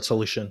a separate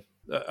solution.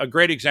 A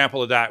great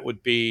example of that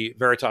would be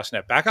Veritas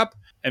Net Backup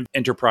and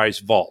Enterprise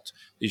Vault.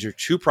 These are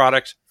two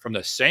products from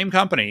the same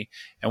company.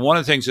 And one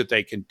of the things that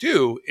they can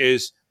do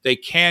is they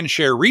can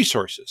share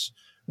resources,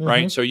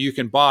 right? So you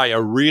can buy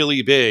a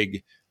really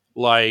big,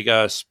 like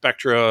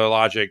Spectra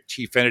Logic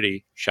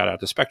Tfinity, shout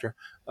out to Spectra,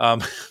 hey,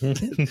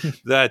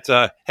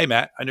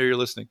 Matt, I know you're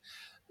listening.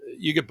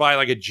 You could buy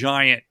like a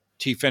giant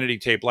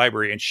Tfinity tape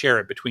library and share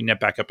it between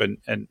NetBackup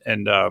and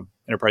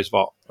Enterprise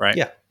Vault, right?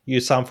 Yeah,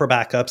 use some for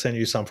backups and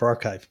use some for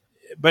archive.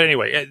 But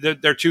anyway,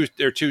 they're two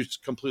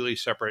completely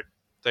separate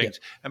things.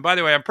 Yeah. And by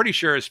the way, I'm pretty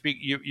sure,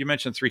 you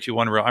mentioned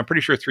 321 rule. I'm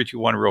pretty sure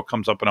 321 rule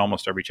comes up in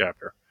almost every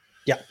chapter.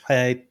 Yeah,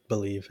 I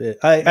believe it.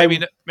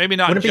 Maybe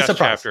not in just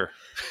chapter.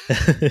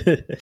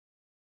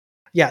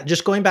 Yeah,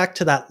 just going back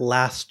to that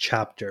last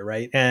chapter,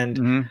 right?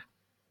 And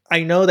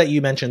I know that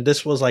you mentioned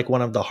this was like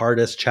one of the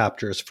hardest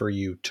chapters for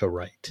you to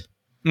write.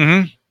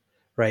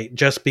 Right?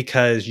 Just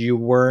because you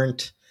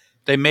weren't...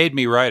 They made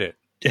me write it.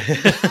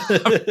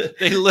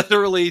 They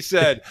literally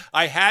said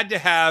I had to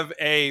have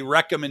a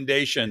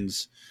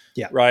recommendations,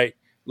 Yeah. right?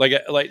 Like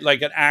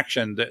an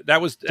action.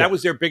 That was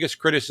their biggest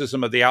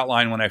criticism of the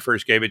outline when I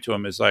first gave it to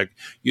them. Is like,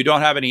 you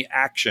don't have any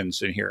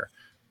actions in here,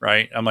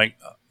 right? I'm like,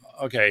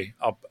 okay,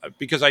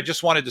 because I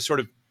just wanted to sort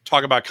of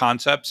talk about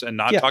concepts and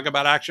not talk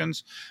about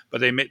actions, but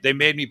they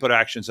made me put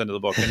actions into the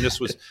book. And this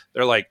was,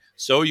 they're like,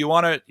 so you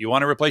want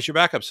to replace your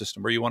backup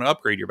system, or you want to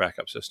upgrade your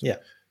backup system? Yeah.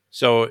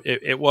 So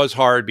it was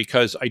hard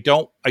because I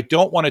don't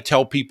want to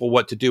tell people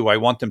what to do. I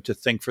want them to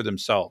think for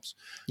themselves.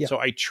 Yeah. So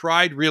I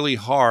tried really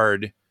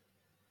hard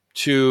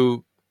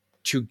to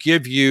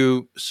give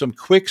you some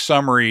quick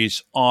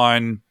summaries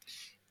on,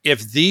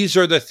 if these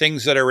are the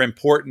things that are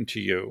important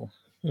to you,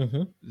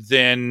 Mm-hmm.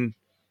 then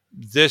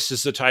this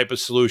is the type of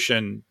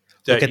solution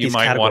that you these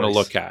might want to categories.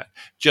 look at.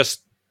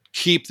 Just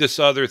keep this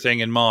other thing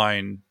in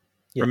mind.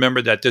 Yeah.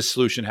 Remember that this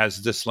solution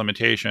has this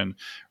limitation,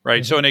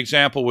 right? Mm-hmm. So an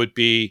example would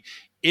be,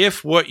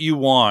 if what you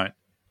want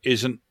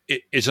is an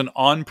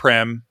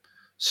on-prem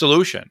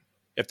solution,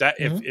 if that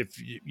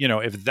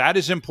if that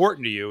is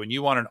important to you and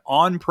you want an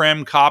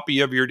on-prem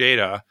copy of your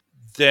data,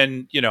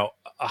 then a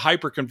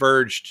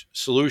hyper-converged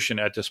solution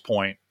at this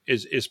point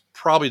is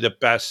probably the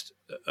best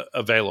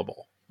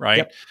available,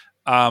 right?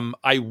 Yep.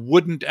 I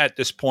wouldn't at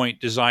this point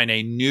design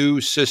a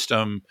new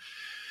system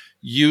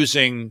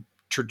using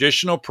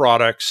traditional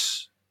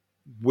products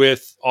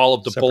with all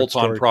of the Separate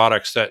bolt-on storage.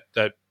 products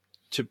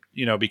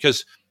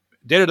because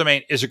Data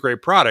Domain is a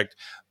great product,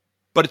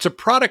 but it's a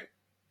product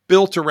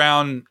built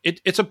around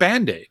it's a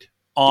Band-Aid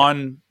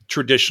on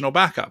traditional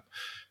backup.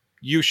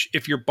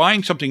 If you're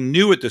buying something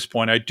new at this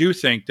point, I do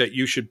think that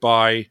you should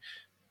buy,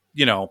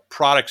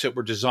 products that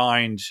were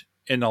designed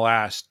in the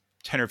last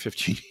 10 or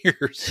 15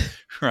 years,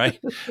 right?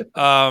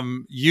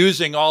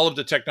 Using all of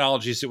the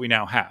technologies that we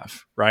now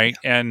have, right?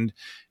 And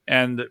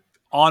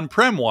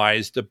on-prem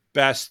wise, the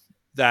best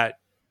that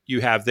you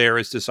have there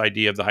is this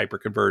idea of the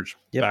hyper-converged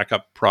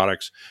backup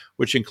products,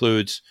 which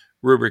includes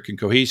Rubrik and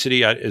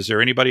Cohesity. Is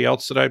there anybody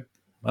else that I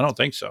don't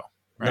think so,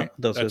 right?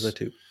 No, those are the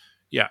two.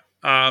 Yeah.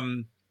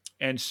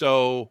 And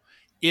so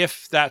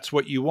if that's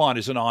what you want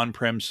is an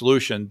on-prem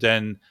solution,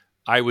 then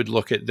I would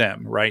look at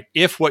them, right?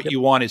 If what you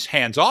want is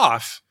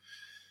hands-off,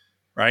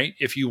 right?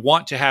 If you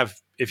want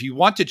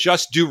to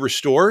just do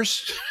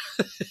restores,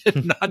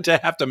 not to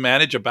have to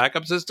manage a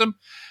backup system,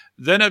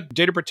 then a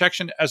data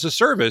protection as a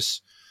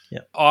service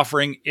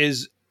offering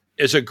is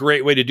a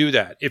great way to do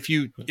that. If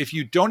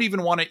you don't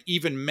even want to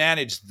even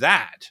manage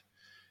that,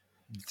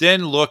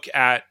 then look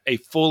at a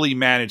fully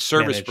managed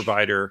service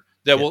provider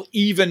that will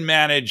even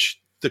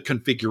manage the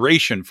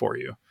configuration for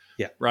you.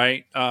 Yeah.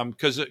 Right.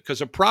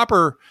 Because a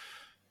proper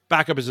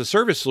backup as a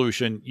service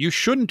solution, you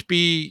shouldn't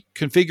be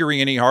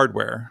configuring any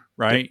hardware,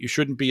 right? You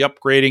shouldn't be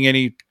upgrading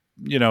any,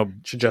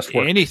 should just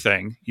work.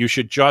 anything. You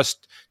should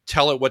just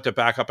tell it what to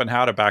back up and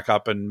how to back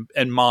up and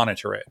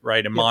monitor it,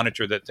 right? And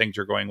monitor that things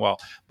are going well.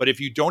 But if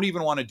you don't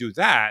even want to do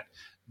that,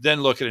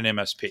 then look at an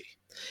MSP.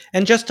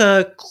 And just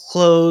to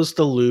close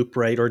the loop,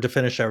 right, or to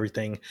finish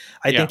everything,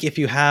 I think if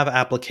you have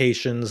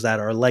applications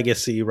that are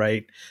legacy,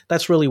 right,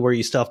 that's really where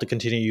you still have to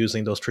continue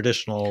using those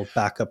traditional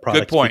backup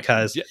products. Good point.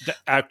 Because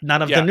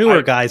none of the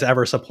newer guys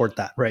ever support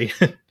that, right?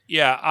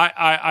 Yeah,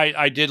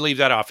 I did leave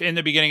that off. In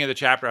the beginning of the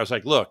chapter, I was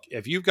like, look,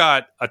 if you've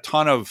got a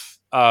ton of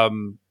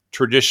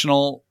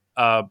traditional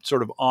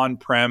sort of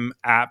on-prem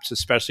apps,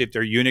 especially if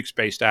they're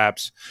Unix-based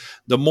apps,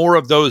 the more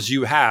of those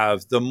you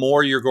have, the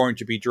more you're going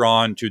to be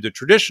drawn to the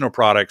traditional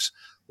products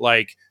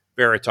like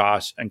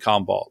Veritas and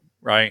Commvault,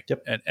 right?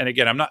 Yep. And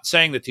again, I'm not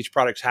saying that these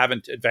products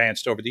haven't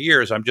advanced over the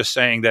years. I'm just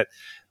saying that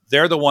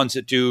they're the ones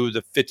that do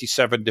the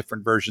 57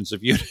 different versions of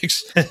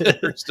Unix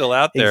that are still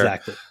out there.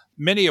 Exactly.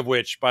 Many of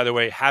which, by the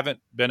way, haven't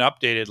been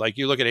updated. Like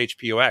you look at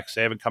HPUX,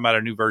 they haven't come out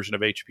a new version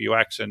of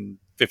HPUX in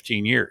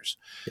 15 years,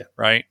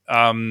 right?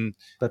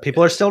 But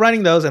people are still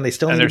running those, and they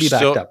still need to be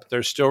backed up.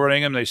 They're still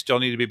running them. They still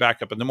need to be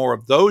backed up. And the more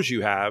of those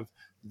you have,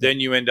 then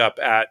you end up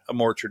at a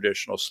more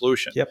traditional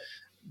solution. Yep.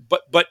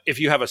 But if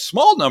you have a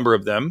small number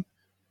of them,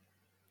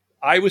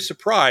 I was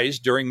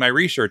surprised during my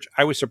research.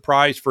 I was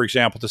surprised, for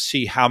example, to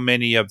see how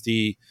many of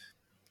the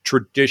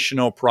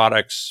traditional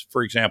products,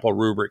 for example,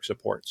 Rubrik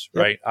supports,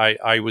 right?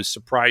 I was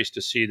surprised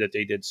to see that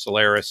they did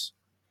Solaris.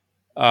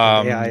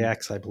 And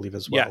AIX, I believe,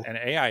 as well. Yeah, and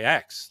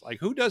AIX. Like,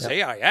 who does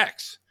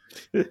AIX?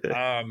 It's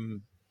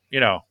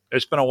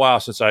been a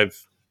while since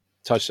I've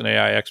touched an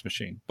AIX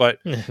machine. But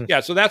yeah,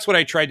 so that's what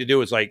I tried to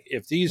do is like,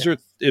 if these are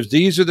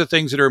the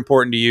things that are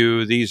important to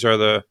you, these are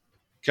the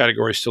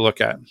categories to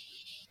look at.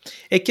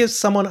 It gives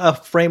someone a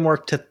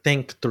framework to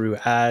think through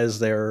as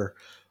they're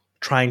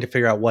trying to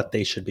figure out what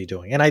they should be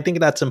doing. And I think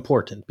that's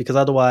important because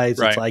otherwise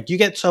it's like you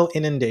get so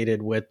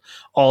inundated with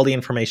all the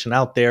information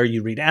out there.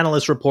 You read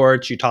analyst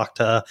reports, you talk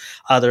to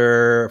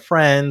other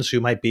friends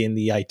who might be in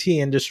the IT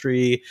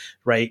industry,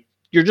 right?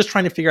 You're just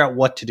trying to figure out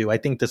what to do. I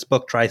think this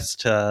book tries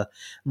to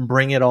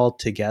bring it all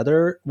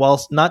together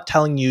whilst not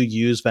telling you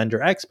use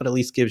vendor X, but at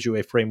least gives you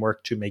a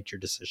framework to make your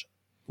decision.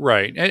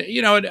 Right.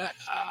 And,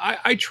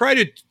 I try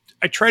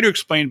to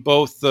explain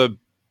both the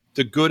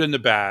good and the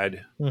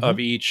bad of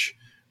each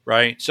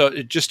right? So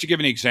just to give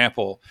an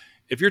example,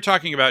 if you're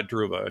talking about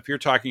Druva, if you're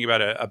talking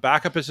about a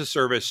backup as a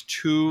service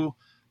to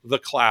the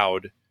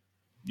cloud,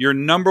 your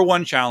number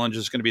one challenge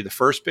is going to be the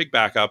first big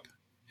backup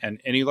and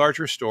any large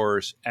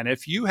restores. And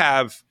if you've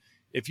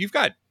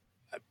got,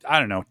 I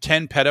don't know,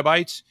 10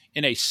 petabytes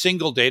in a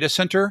single data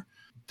center,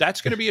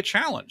 that's going to be a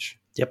challenge.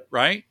 Yep.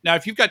 Right. Now,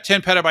 if you've got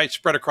 10 petabytes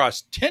spread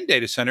across 10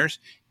 data centers,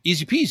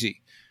 easy peasy,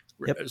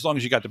 Yep. as long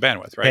as you got the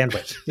bandwidth, right?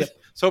 Bandwidth. Yep.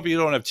 So if you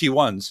don't have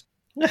T1s,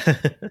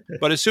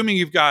 but assuming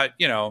you've got,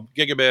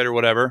 gigabit or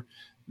whatever,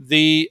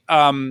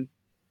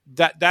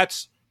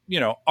 that's,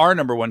 our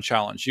number one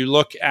challenge. You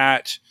look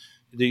at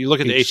the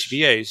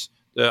HVAs,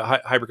 the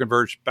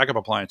hyperconverged backup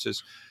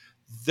appliances.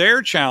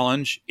 Their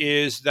challenge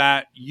is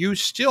that you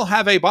still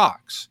have a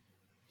box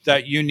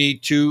that you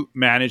need to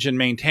manage and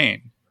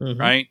maintain. Mhm.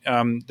 Right.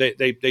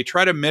 They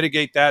try to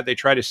mitigate that. They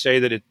try to say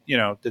that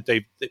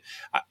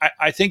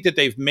I think that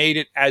they've made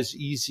it as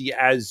easy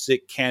as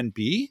it can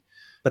be.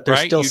 But there's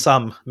right? still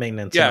some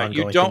maintenance. Yeah, and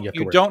you ongoing don't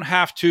thing you don't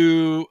have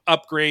to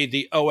upgrade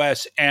the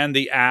OS and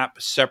the app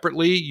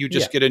separately. You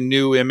just get a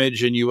new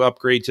image and you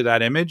upgrade to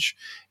that image.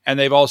 And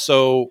they've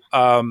also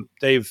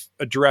they've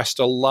addressed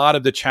a lot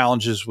of the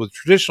challenges with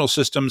traditional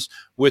systems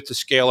with the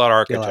scale out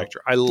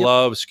architecture. I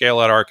love scale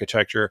out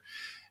architecture,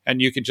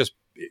 and you can just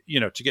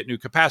to get new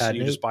capacity,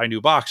 you just buy new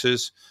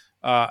boxes,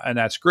 and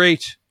that's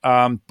great.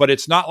 But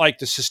it's not like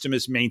the system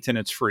is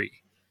maintenance free.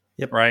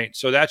 Yep. Right.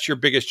 So that's your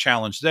biggest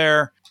challenge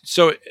there.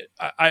 So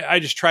I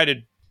just try to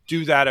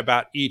do that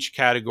about each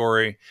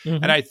category. Mhm.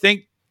 And I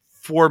think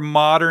for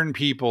modern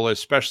people,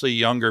 especially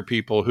younger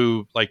people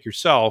who like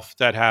yourself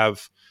that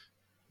have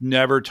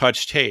never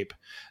touched tape,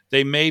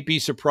 they may be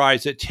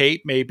surprised that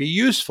tape may be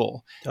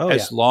useful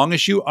as long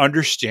as you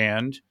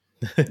understand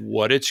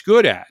what it's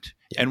good at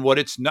and what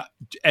it's not.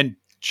 And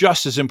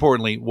just as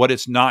importantly, what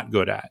it's not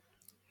good at.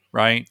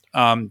 Right.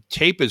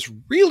 Tape is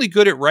really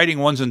good at writing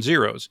ones and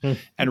zeros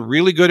and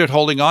really good at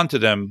holding on to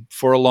them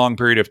for a long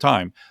period of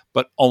time,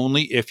 but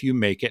only if you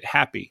make it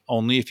happy,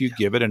 only if you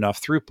give it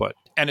enough throughput.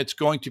 And it's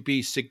going to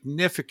be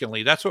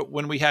significantly. That's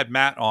when we had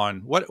Matt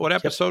on. What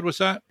episode was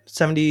that?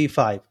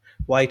 75.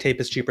 Why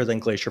tape is cheaper than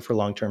Glacier for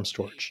long-term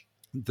storage.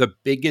 The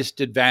biggest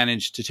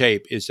advantage to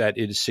tape is that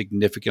it is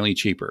significantly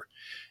cheaper.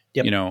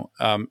 Yep.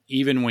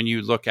 Even when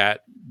you look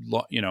at,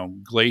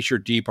 Glacier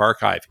Deep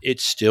Archive,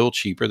 it's still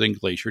cheaper than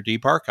Glacier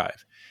Deep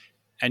Archive.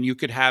 And you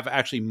could have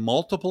actually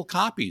multiple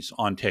copies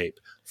on tape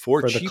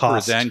for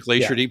cheaper than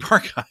Glacier Deep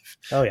Archive.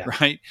 Oh, yeah.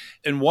 Right.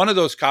 And one of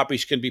those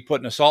copies can be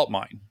put in a salt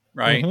mine.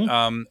 Right.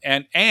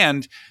 Mm-hmm.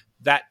 And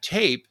that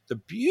tape, the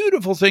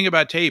beautiful thing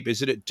about tape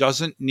is that it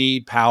doesn't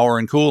need power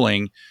and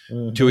cooling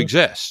to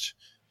exist.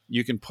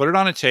 You can put it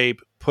on a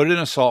tape, put it in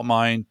a salt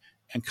mine,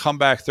 and come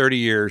back 30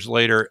 years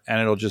later,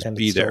 and it'll just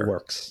be there.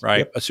 Works.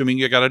 Right? Yep. Assuming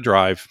you got to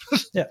drive.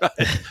 Yeah.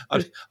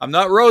 I'm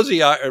not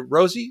Rosie.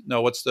 Rosie?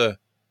 No,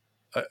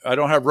 I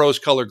don't have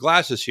rose-colored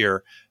glasses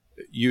here.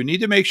 You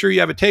need to make sure you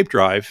have a tape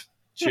drive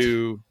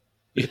to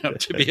be able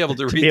to read to be able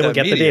to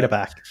get media. the data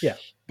back. Yeah.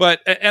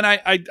 But, and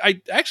I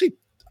actually,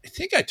 I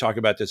think I talk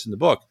about this in the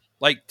book.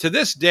 Like, to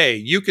this day,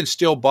 you can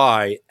still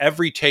buy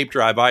every tape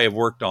drive I have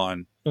worked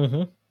on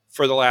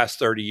for the last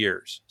 30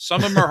 years.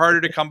 Some of them are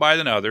harder to come by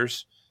than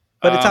others.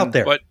 But it's out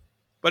there. But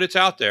it's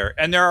out there.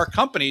 And there are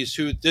companies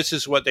who this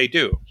is what they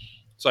do.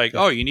 It's like,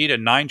 you need a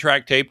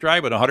 9-track tape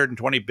drive with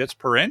 120 bits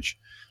per inch?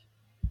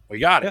 We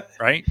got it,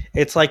 right?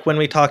 It's like when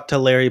we talked to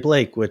Larry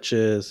Blake, which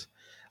is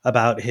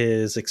about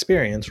his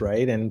experience,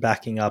 right? And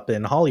backing up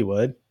in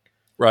Hollywood.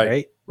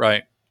 Right.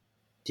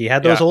 He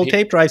had those old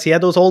tape drives. He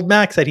had those old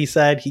Macs that he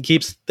said he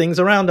keeps things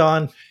around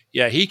on.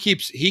 Yeah, he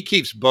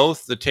keeps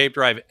both the tape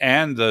drive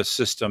and the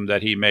system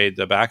that he made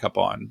the backup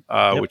on,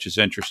 which is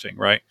interesting,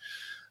 right?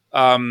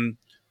 So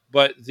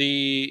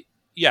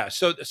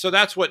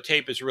that's what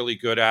tape is really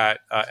good at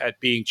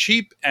being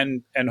cheap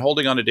and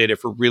holding on to data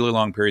for really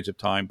long periods of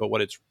time. But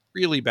what it's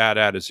really bad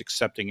at is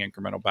accepting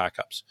incremental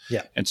backups.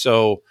 Yeah. And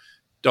so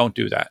don't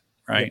do that.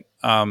 Right.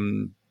 Yeah.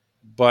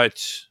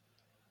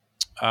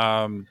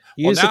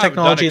 Use the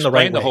technology in the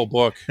right way. The whole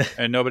book,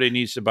 and nobody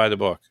needs to buy the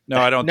book.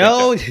 No, I don't.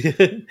 No,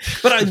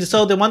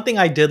 so the one thing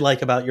I did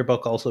like about your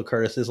book, also,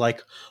 Curtis, is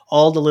like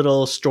all the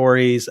little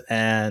stories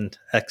and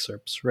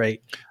excerpts,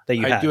 right? That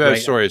you I do have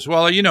stories.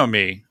 Well, you know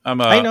me.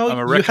 I'm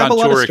a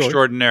raconteur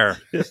extraordinaire.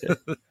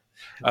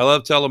 I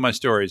love telling my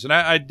stories, and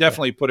I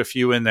definitely put a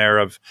few in there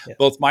of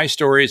both my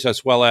stories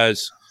as well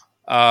as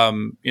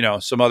some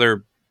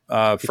other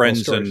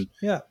friends stories.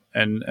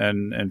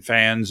 and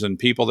fans and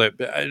people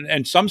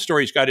and some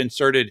stories got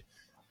inserted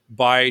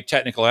by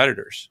technical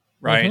editors,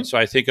 right? So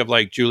I think of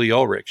like Julie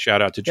Ulrich.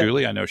 Shout out to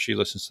Julie. I know she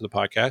listens to the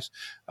podcast.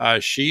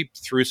 She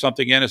threw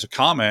something in as a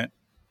comment,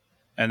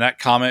 and that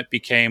comment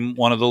became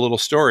one of the little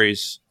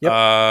stories, in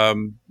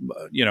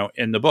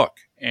the book.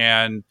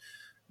 And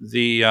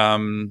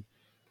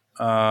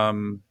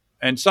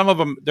and some of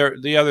them,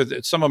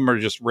 some of them are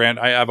just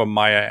random. I have a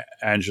Maya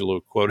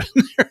Angelou quote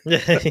in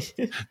there.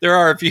 There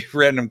are a few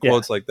random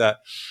quotes like that,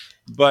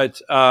 but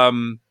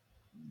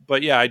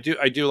yeah, I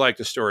do like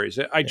the stories.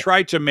 I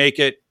try to make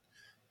it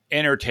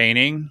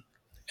entertaining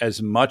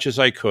as much as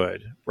I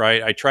could,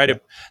 right? I try to,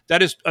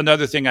 that is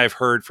another thing I've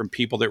heard from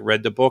people that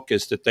read the book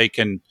is that they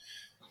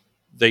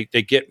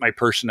get my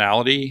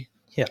personality.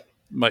 Yeah.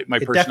 My It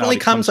personality definitely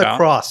comes out.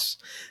 across.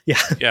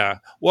 Yeah. Yeah.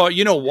 Well,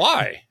 you know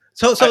why?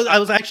 So I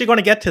was actually going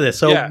to get to this.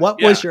 So Yeah,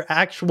 what was your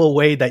actual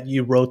way that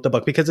you wrote the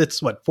book? Because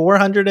it's what,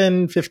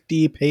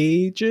 450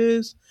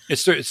 pages?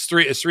 It's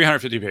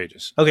 350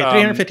 pages. Okay,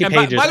 350 and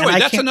pages. By the And way, I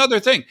that's can't- another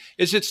thing.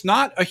 Is it's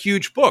not a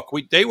huge book.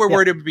 They were Yeah.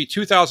 worried it would be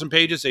 2,000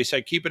 pages. They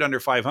said keep it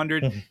under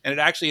 500, Mhm. and it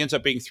actually ends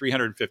up being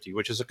 350,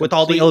 which is a With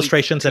all the completely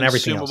illustrations and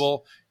everything else.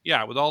 consumable.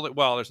 Yeah, with all the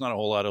there's not a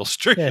whole lot of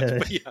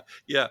illustrations,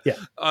 Yeah. but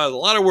a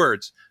lot of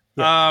words.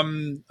 Yeah.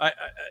 But But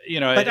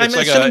I'm it's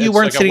like assuming you it's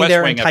weren't like a sitting West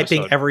there Wing and typing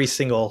episode. every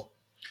single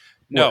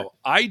No, word.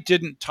 I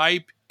didn't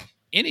type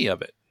any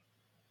of it.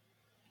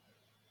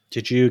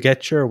 Did you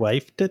get your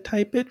wife to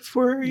type it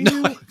for you?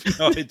 No,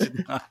 I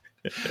did not.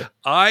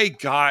 I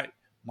got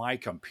my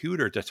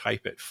computer to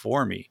type it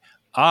for me.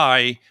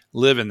 I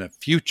live in the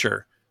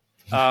future.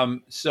 So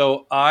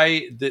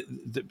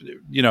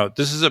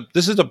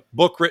this is a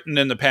book written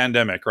in the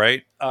pandemic,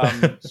 right?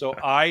 So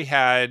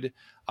Druva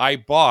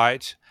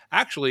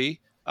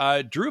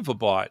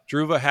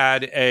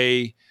had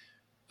a,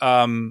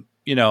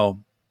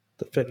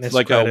 The fitness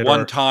like credit a or-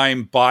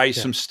 one-time buy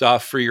some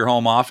stuff for your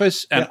home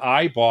office, and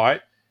I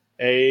bought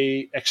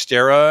a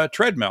Xterra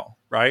treadmill.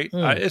 Right,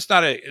 it's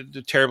not a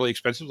terribly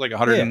expensive, like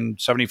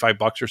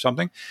 $175 or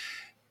something.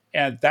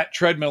 And that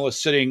treadmill is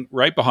sitting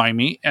right behind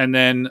me. And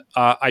then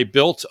I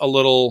built a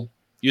little,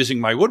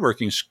 using my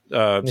woodworking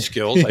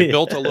skills, I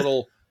built a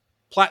little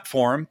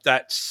platform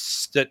that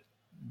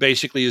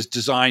basically is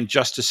designed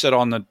just to sit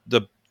on the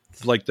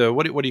what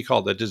do you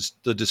call it?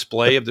 The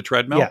display of the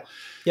treadmill. Yeah.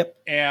 Yep.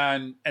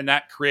 And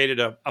that created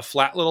a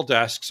flat little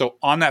desk. So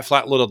on that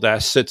flat little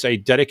desk sits a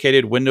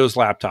dedicated Windows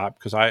laptop,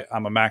 because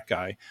I'm a Mac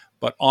guy.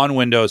 But on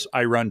Windows,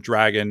 I run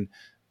Dragon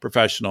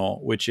Professional,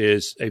 which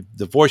is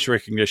the voice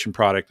recognition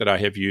product that I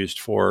have used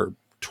for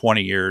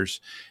 20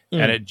 years.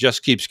 And it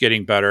just keeps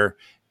getting better.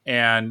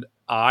 And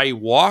I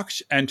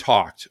walked and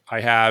talked. I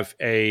have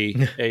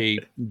a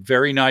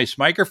very nice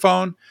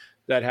microphone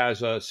that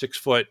has a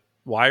 6-foot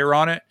wire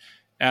on it.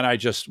 And I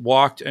just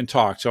walked and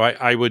talked. So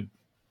I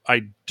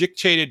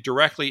dictated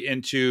directly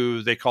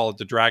into, they call it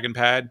the Dragon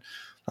Pad.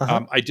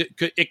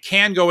 It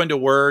can go into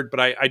Word,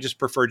 but I just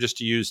prefer just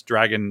to use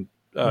Dragon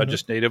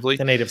just natively.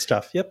 The native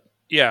stuff. Yep.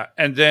 Yeah.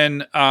 And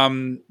then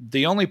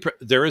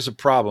there is a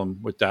problem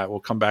with that.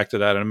 We'll come back to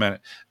that in a minute.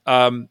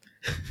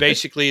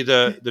 Basically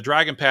the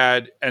Dragon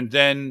Pad. And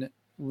then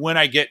when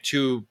I get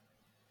to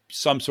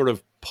some sort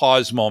of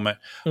pause moment,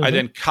 I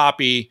then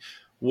copy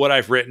what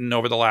I've written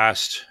over the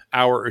last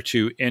hour or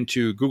two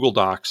into Google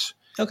Docs.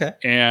 Okay.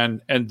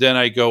 And then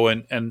I go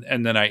in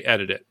and then I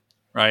edit it.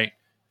 Right.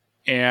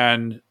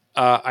 And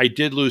I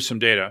did lose some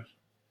data.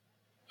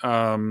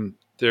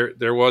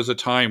 There was a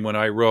time when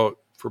I wrote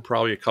for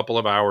probably a couple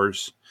of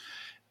hours,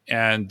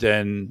 and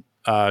then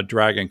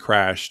Dragon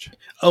crashed.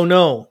 Oh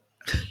no.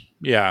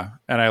 Yeah,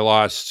 and I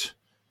lost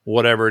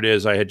whatever it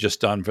is I had just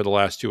done for the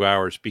last 2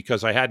 hours,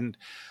 because I hadn't.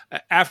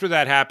 After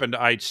that happened,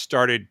 I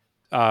started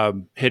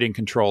hitting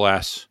Control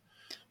S.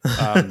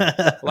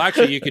 Well,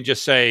 actually, you can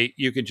just say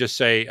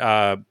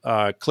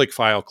click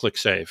file, click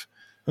save.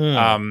 You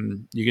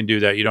can do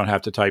that. You don't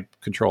have to type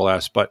Control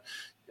S. But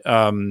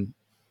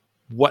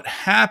what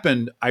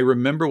happened? I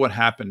remember what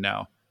happened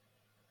now.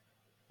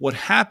 What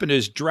happened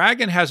is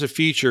Dragon has a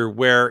feature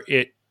where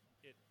it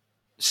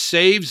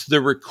saves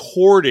the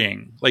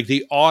recording, like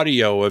the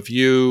audio of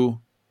you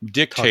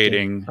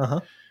dictating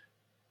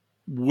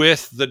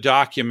with the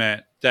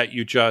document that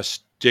you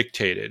just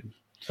dictated.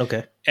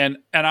 Okay. And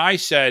I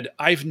said,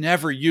 I've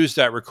never used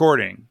that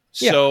recording.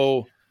 Yeah.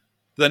 So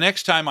the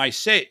next time I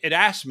say it,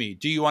 asks me,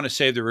 do you want to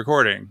save the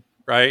recording?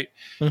 Right.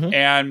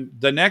 And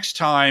the next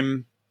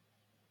time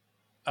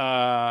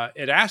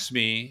it asked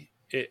me,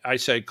 I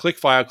said, click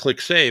file, click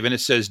save. And it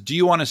says, do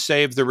you want to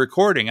save the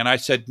recording? And I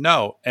said,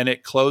 no. And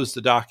it closed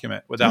the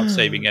document without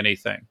saving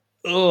anything.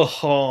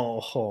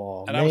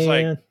 Oh, and I was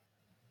like,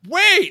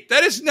 wait,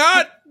 that is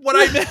not what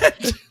I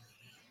meant.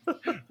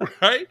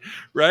 Right.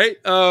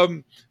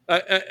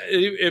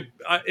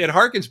 It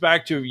harkens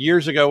back to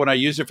years ago when I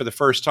used it for the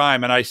first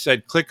time, and I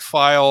said, click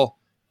file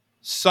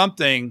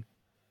something.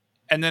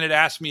 And then it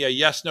asked me a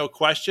yes, no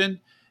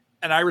question.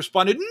 And I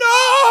responded,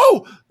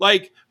 no,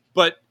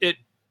 but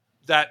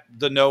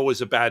the no was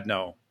a bad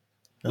no.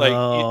 You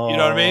know what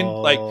I mean?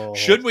 Like,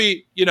 should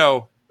we,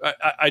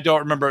 I don't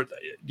remember.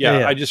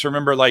 Yeah. I just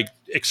remember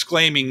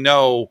exclaiming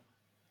no,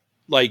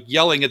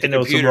 yelling at the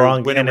computer,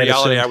 when in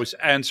reality I was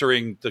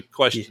answering the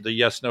question, the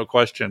yes, no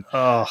question.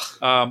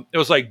 It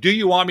was like, do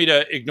you want me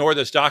to ignore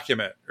this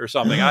document or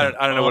something? I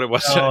don't know what it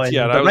was. Oh,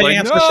 yeah. The I was right like,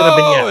 answer no! should have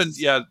been yes. And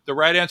yeah, the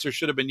right answer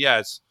should have been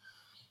yes.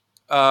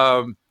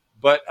 So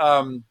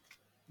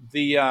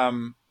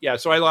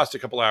I lost a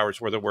couple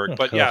hours worth of work,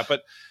 but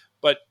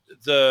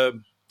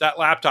that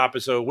laptop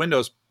is a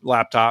Windows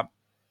laptop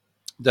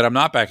that I'm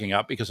not backing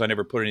up because I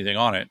never put anything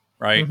on it.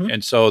 Right.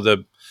 And so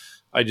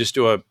I just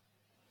do a,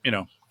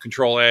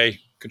 Control A,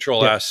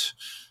 Control S,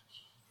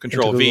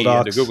 Control Into V Google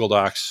into Docs. Google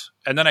Docs,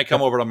 and then I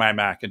come over to my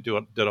Mac and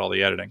did all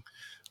the editing.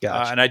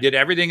 Gotcha. And I did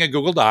everything in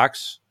Google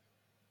Docs,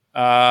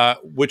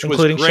 which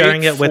Including was great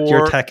sharing it with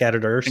your tech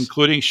editors.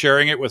 including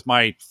sharing it with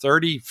my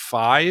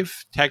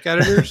 35 tech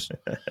editors.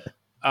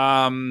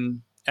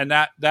 And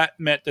that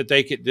meant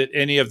that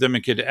any of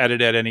them could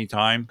edit at any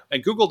time.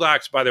 And Google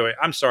Docs, by the way,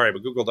 I'm sorry,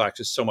 but Google Docs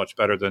is so much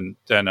better than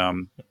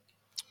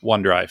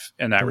OneDrive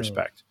in that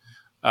respect.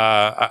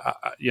 Sorry,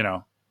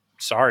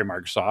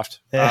 Microsoft.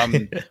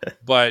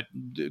 But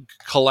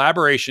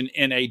collaboration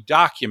in a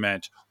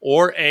document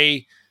or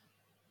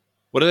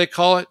what do they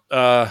call it?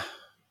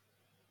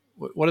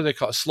 What do they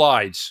call it?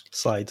 Slides?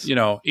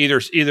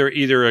 Either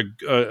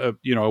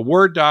a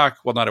Word doc.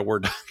 Well, not a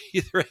Word doc.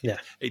 Either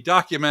a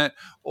document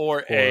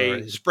or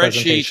a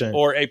spreadsheet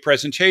or a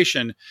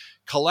presentation.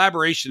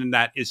 Collaboration in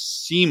that is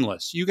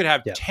seamless. You could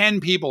have 10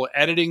 people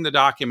editing the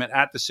document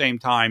at the same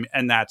time,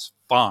 and that's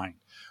fine.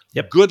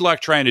 Yep. Good luck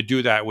trying to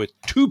do that with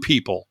 2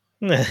 people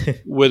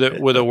with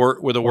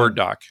a Word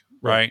doc.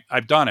 Right.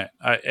 I've done it.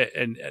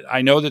 And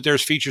I know that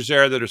there's features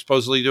there that are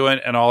supposedly doing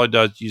it, and all it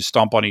does, you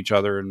stomp on each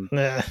other and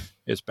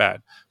it's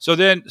bad. So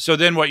then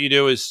what you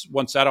do is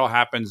once that all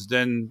happens,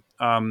 then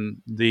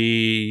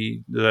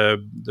there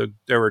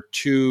were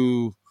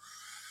 2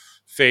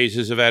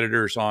 phases of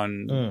editors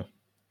on the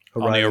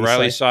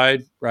O'Reilly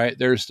side, right?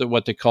 There's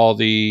what they call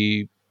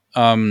the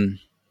what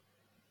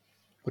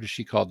is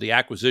she called? The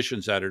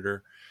acquisitions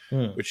editor.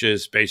 Which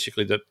is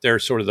basically they're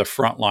sort of the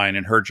front line,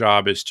 and her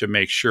job is to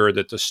make sure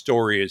that the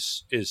story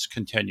is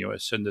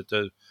continuous and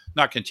that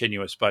not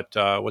continuous, but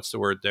what's the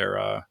word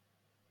there?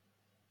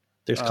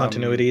 There's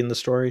continuity in the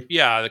story.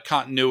 Yeah, the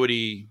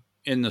continuity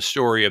in the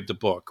story of the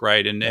book,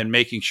 right? And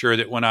making sure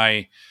that when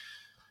I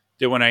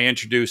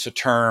introduce a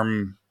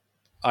term,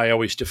 I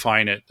always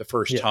define it the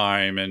first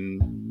time,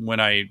 and when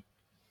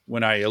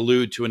I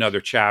allude to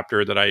another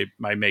chapter, that I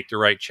make the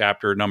right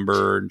chapter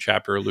number and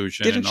chapter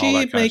allusion. Didn't and all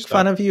that she make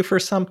fun of you for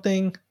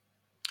something?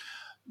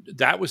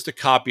 That was the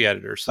copy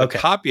editor. So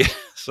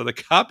the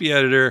copy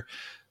editor,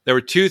 there were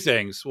 2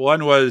 things.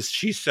 One was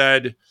she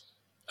said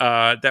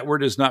that word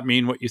does not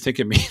mean what you think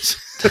it means.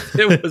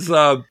 It was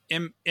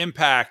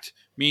impact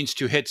means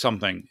to hit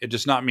something. It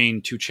does not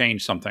mean to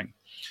change something.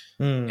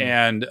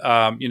 And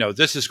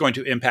this is going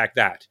to impact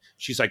that.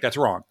 She's like, that's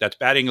wrong. That's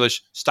bad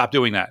English. Stop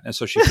doing that. And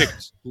so she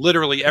picked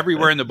literally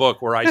everywhere in the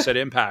book where I said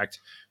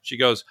impact. She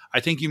goes, I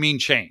think you mean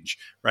change,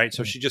 right?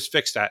 So she just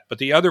fixed that. But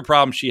the other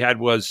problem she had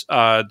was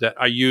that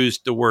I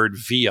used the word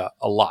via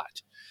a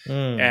lot.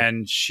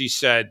 And she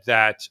said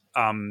that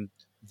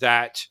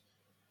that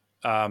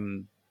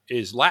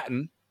is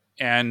Latin,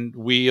 and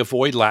we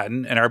avoid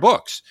Latin in our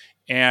books.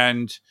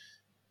 And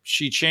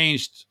she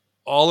changed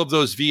all of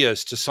those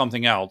vias to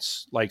something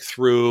else, like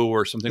through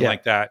or something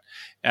like that.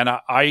 And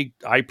I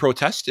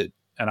protested,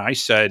 and I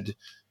said,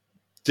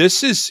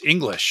 this is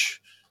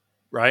English,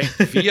 right?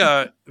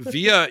 Via,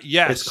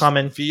 yes. It's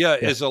common. Via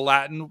is a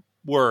Latin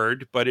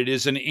word, but it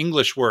is an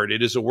English word.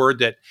 It is a word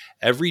that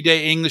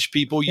everyday English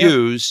people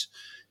use.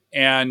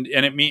 And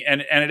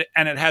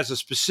it has a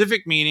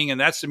specific meaning,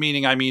 and that's the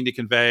meaning I mean to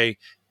convey.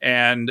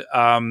 And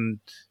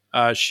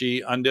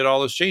she undid all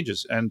those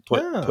changes and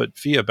put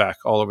via back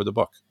all over the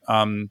book.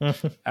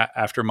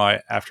 After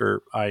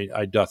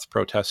I doth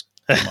protest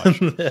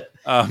too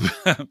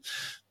much.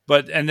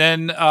 But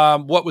then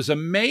what was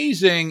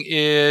amazing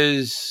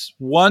is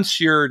once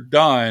you're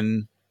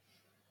done,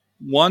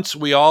 once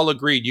we all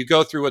agreed, you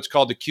go through what's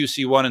called the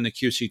QC1 and the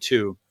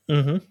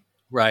QC2,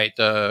 right?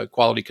 The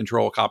quality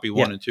control copy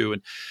 1 and 2.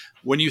 And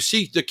when you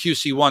see the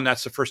QC1,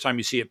 that's the first time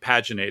you see it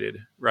paginated,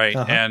 right?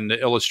 And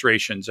the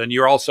illustrations. And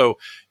you're also,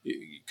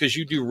 because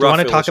you do rough. Do you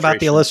want to talk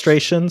about the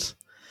illustrations?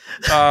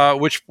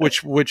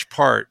 Which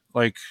part?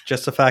 Like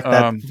just the fact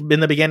that in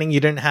the beginning you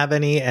didn't have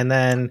any, and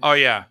then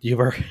you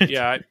were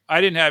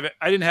I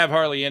didn't have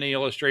hardly any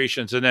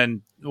illustrations, and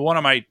then one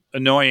of my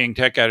annoying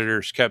tech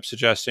editors kept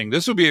suggesting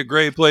this would be a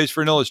great place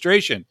for an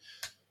illustration.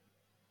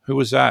 Who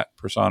was that,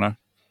 Persona?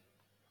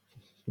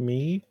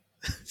 Me?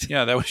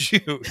 Yeah, that was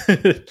you.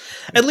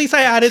 At least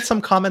I added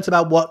some comments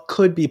about what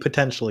could be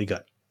potentially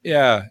good.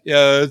 Yeah.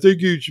 I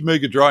think you should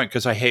make a drawing,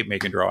 because I hate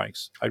making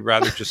drawings. I'd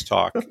rather just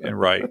talk and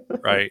write,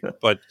 right?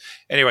 But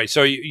anyway,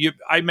 so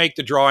I make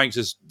the drawings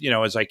as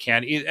I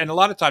can, and a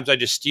lot of times I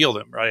just steal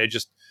them, right?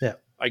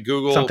 I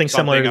Google something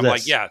similar to I'm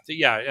this. like,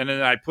 and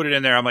then I put it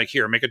in there. I'm like,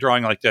 here, make a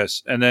drawing like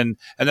this, and then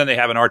they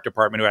have an art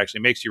department who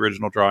actually makes the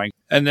original drawing,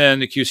 and then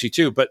the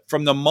QC2. But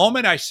from the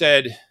moment I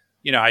said,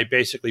 I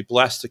basically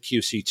blessed the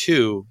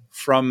QC2,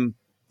 from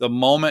the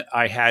moment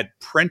I had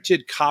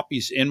printed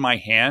copies in my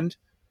hand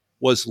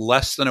was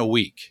less than a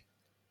week.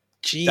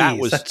 Jeez, that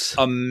was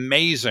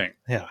amazing.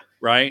 Yeah.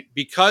 Right?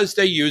 Because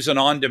they use an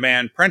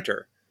on-demand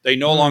printer. They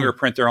no longer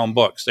print their own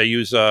books. They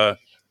use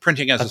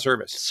printing as a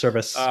service.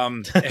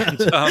 A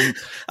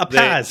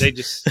PAS. They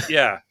just,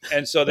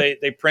 and so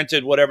they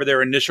printed whatever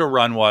their initial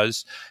run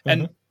was.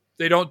 And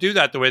they don't do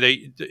that the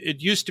way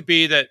it used to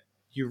be, that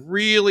you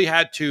really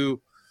had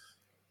to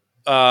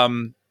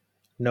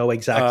know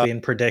exactly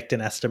and predict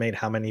and estimate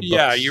how many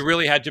Yeah, books. you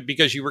really had to,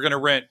 because you were going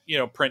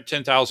to print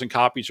 10,000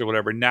 copies or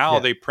whatever. Now Yeah.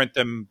 they print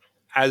them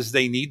as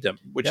they need them,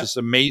 which Yeah. is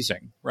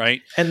amazing,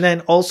 right? And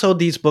then also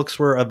these books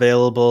were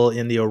available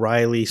in the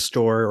O'Reilly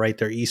store, right?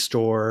 Their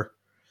e-store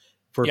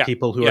for Yeah,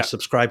 people who yeah. are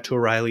subscribed to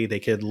O'Reilly.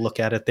 They could look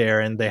at it there,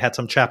 and they had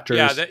some chapters.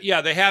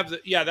 They have.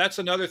 That's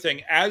another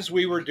thing. As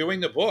we were doing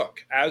the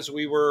book, as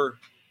we were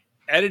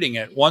editing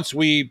it, once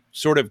we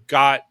sort of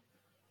got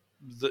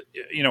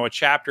a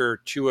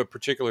chapter to a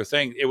particular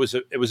thing, it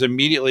was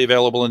immediately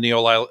available in the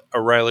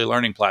O'Reilly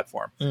Learning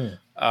platform.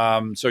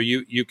 So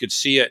you could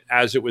see it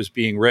as it was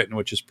being written,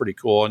 which is pretty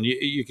cool, and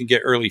you can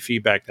get early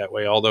feedback that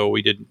way. Although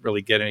we didn't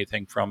really get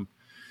anything from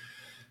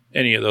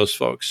any of those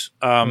folks,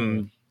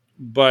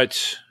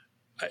 but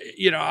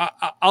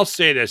I'll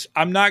say this: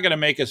 I'm not going to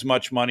make as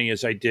much money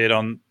as I did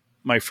on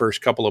my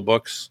first couple of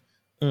books.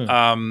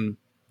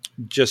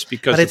 Just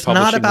because, but it's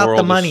not about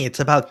the money; it's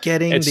about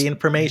getting the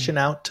information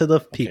out to the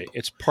people. Okay,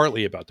 it's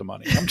partly about the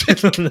money.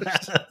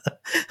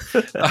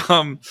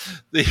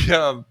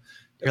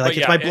 You're like,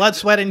 it's my blood,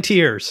 sweat, and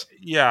tears.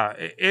 Yeah,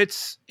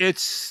 it's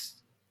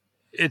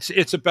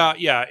about,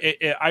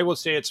 I will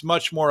say it's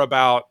much more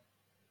about,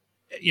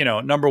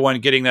 number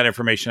one, getting that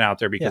information out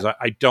there, because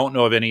I don't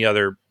know of any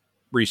other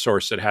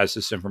resource that has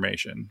this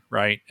information,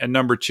 right? And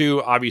number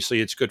two,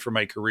 obviously it's good for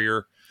my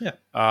career.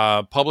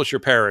 Publish or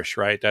perish,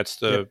 right? That's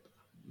the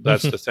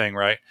thing,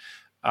 right?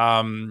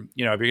 If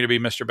you're going to be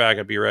Mr.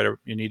 Backup,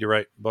 you need to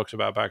write books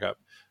about backup.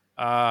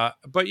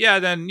 But yeah,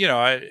 then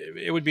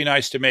it would be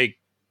nice to make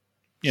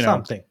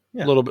something,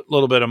 a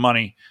little bit of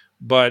money,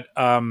 but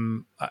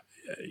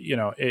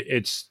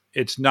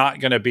it's not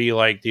going to be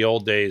like the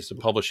old days. The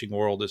publishing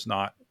world is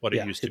not what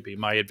it used to be.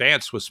 My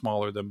advance was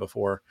smaller than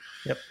before.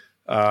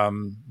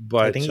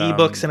 But I think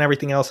ebooks and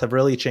everything else have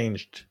really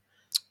changed.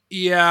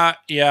 And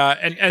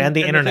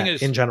the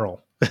internet in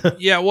general.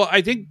 Yeah, well,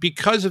 I think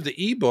because of the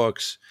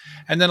ebooks,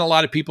 and then a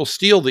lot of people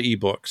steal the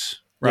ebooks,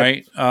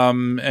 right?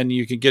 And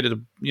you can get it,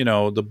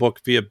 the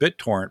book via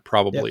BitTorrent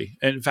probably.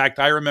 And in fact,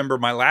 I remember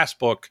my last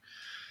book,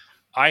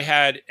 I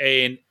had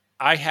an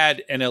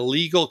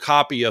illegal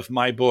copy of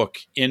my book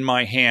in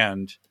my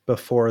hand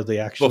before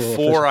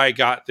I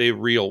got the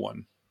real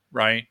one,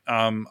 right?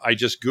 I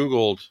just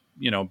Googled,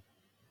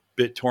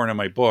 BitTorrent in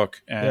my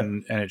book,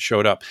 and it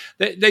showed up.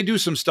 They do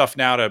some stuff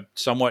now to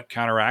somewhat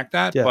counteract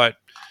that, but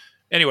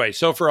anyway,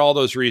 so for all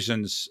those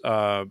reasons,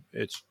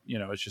 it's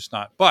just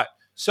not. But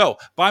so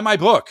buy my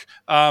book.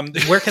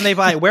 Where can they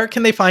buy? Where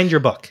can they find your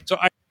book? So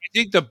I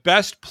think the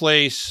best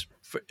place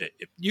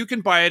you can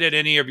buy it at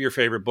any of your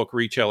favorite book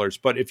retailers.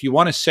 But if you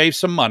want to save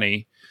some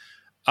money,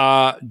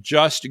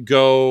 just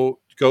go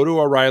to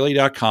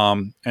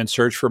O'Reilly.com and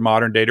search for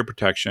Modern Data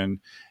Protection,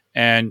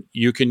 and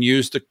you can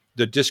use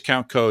the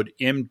discount code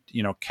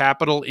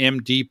capital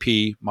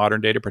MDP,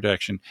 Modern Data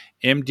Protection,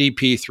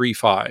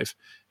 MDP35.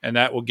 And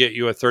that will get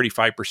you a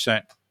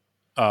 35%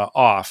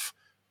 off,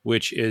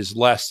 which is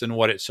less than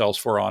what it sells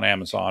for on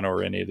Amazon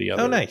or any of the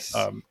other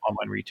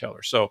online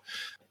retailers. So,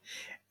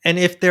 and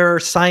if they're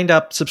signed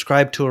up,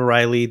 subscribed to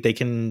O'Reilly, they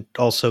can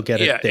also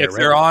get it there.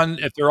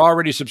 If they're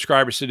already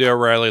subscribers to the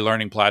O'Reilly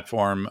Learning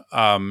platform,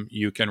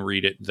 you can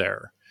read it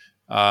there.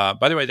 By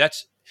the way,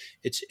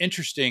 it's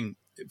interesting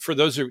for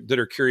those that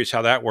are curious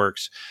how that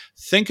works.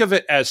 Think of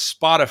it as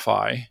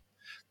Spotify,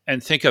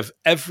 and think of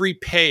every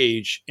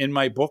page in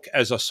my book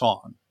as a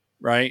song.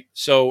 Right.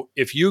 So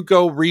if you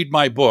go read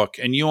my book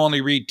and you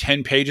only read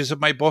 10 pages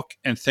of my book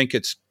and think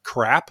it's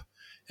crap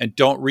and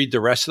don't read the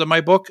rest of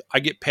my book, I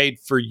get paid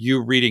for you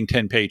reading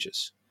 10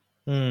 pages.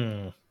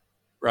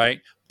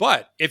 Right.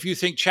 But if you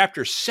think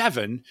chapter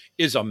 7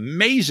 is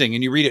amazing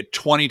and you read it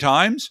 20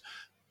 times,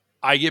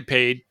 I get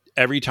paid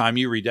every time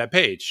you read that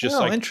page.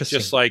 Interesting.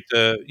 So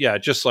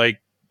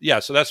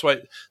that's why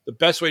the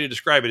best way to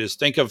describe it is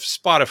think of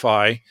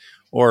Spotify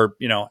or,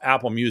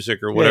 Apple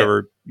Music or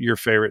whatever your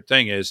favorite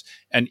thing is.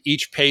 And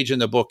each page in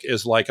the book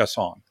is like a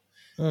song.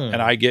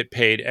 And I get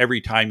paid every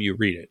time you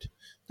read it.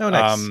 Oh,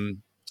 nice.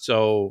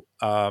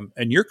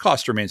 And your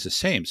cost remains the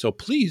same. So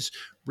please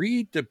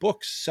read the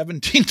book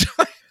 17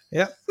 times.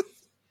 Yeah.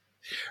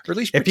 Or at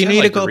least if you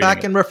need to go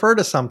back and refer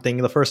to something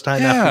the first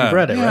time after you've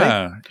read it,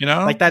 right?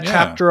 Like that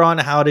chapter on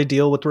how to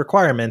deal with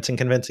requirements and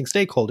convincing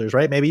stakeholders,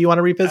 right? Maybe you want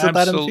to revisit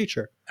that in the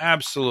future.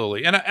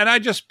 Absolutely. And I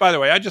just, by the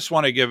way, I just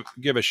want to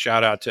give a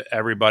shout out to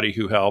everybody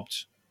who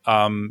helped.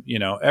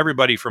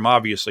 Everybody from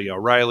obviously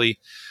O'Reilly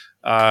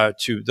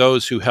to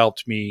those who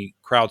helped me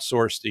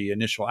crowdsource the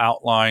initial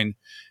outline,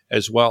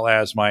 as well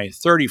as my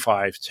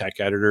 35 tech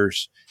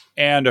editors,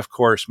 and of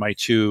course my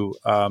two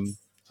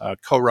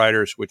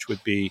co-writers, which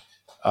would be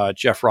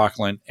Jeff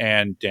Rockland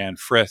and Dan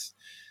Frith.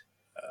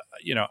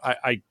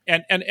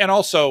 And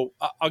also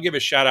I'll give a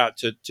shout out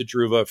to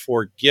Druva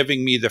for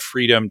giving me the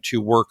freedom to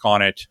work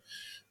on it.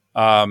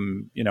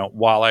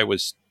 While I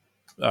was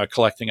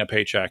collecting a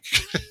paycheck.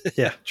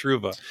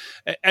 Druva,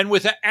 and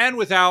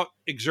without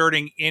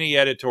exerting any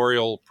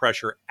editorial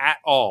pressure at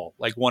all,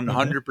 like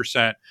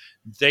 100%.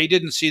 They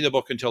didn't see the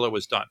book until it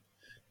was done.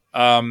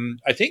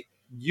 I think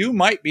you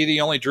might be the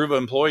only Druva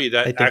employee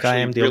that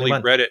actually really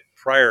read it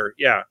prior.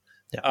 Yeah.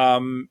 Yeah.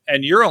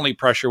 And your only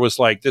pressure was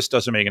like, this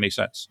doesn't make any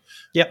sense.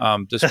 Yep.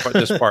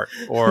 This part,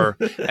 or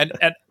and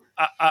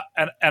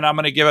I'm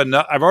going to give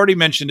I've already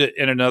mentioned it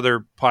in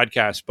another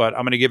podcast, but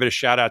I'm going to give it a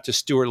shout out to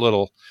Stuart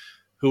Little,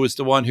 who was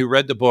the one who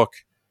read the book,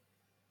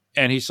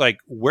 and he's like,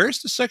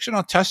 "Where's the section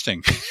on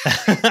testing?"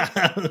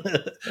 I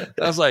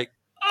was like,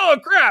 "Oh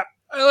crap!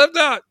 I left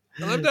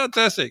out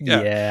testing."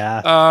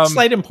 Yeah.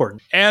 Slight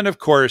important. And of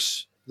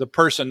course, the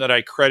person that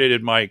I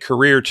credited my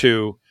career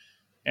to,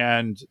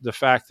 and the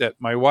fact that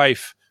my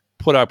wife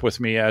put up with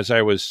me as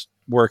I was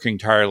working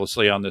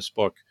tirelessly on this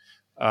book.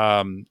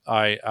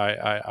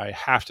 I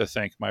have to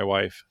thank my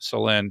wife,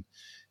 Celine,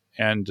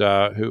 and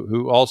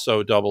who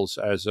also doubles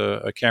as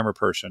a camera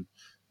person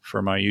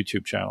for my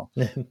YouTube channel.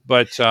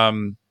 But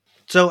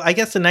so I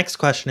guess the next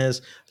question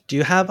is, do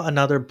you have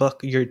another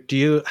book? Do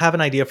you have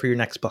an idea for your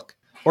next book?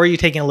 Or are you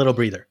taking a little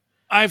breather?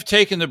 I've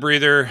taken the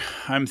breather.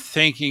 I'm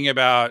thinking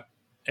about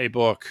a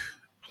book.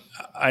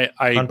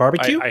 On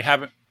barbecue? I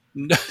haven't.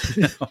 No.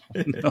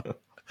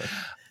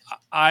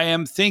 I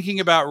am thinking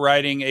about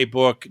writing a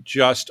book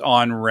just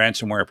on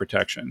ransomware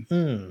protection,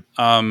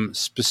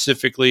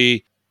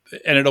 specifically,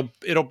 and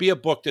it'll be a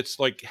book that's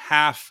like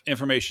half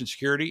information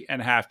security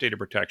and half data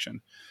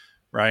protection,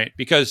 right?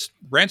 Because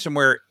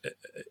ransomware,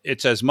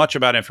 it's as much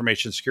about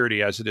information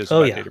security as it is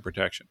about data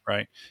protection,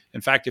 right?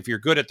 In fact, if you're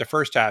good at the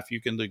first half, you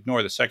can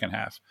ignore the second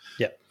half.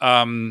 Yeah.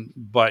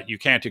 But you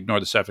can't ignore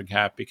the second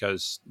half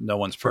because no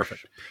one's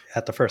perfect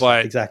at the first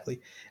half,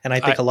 exactly. And I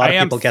think a lot of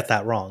people get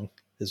that wrong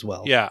as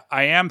well. Yeah,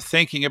 I am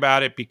thinking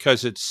about it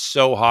because it's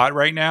so hot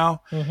right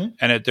now,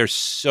 and there's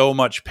so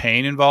much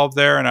pain involved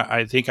there, and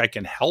I think I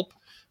can help.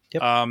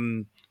 Yep.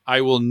 I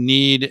will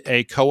need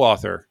a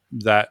co-author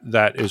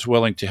that is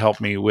willing to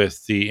help me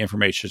with the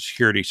information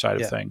security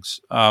side of things.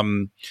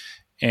 And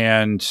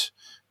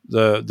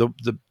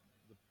the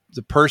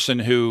person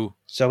who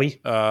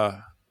Zoe.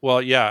 I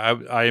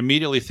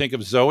immediately think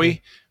of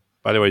Zoe.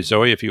 By the way,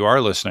 Zoe, if you are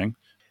listening,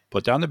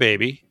 put down the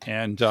baby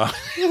and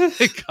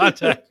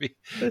contact me.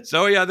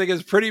 Zoe, I think,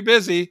 is pretty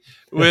busy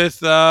with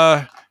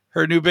her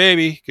new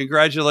baby.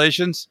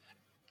 Congratulations.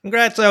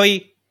 Congrats,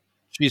 Zoe.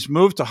 She's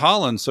moved to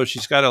Holland, so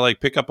she's got to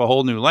like pick up a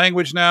whole new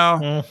language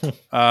now.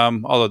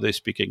 Although they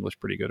speak English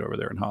pretty good over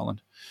there in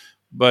Holland.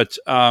 But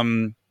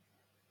so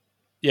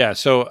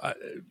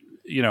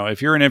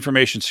if you're in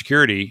information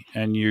security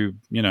and you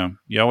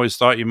always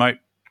thought you might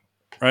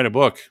write a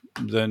book,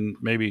 then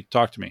maybe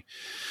talk to me.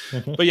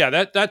 But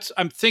yeah, that's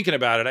I'm thinking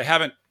about it. I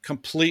haven't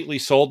completely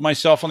sold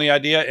myself on the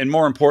idea, and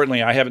more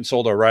importantly, I haven't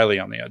sold O'Reilly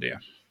on the idea.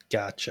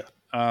 Gotcha.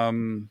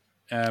 But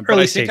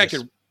I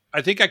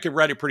think I could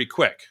write it pretty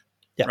quick.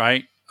 Yeah.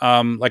 Right.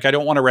 Like I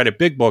don't want to write a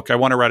big book. I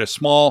want to write a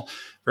small,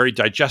 very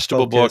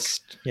digestible book.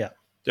 Yeah.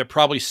 That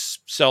probably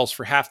sells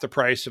for half the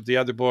price of the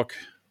other book.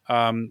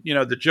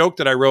 The joke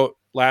that I wrote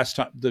last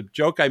time, the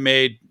joke I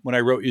made when I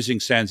wrote using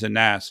SANS and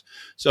NAS.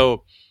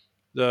 So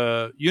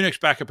the Unix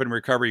backup and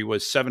recovery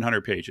was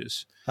 700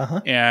 pages,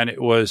 and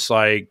it was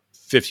like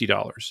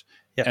 $50.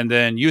 Yep. And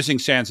then using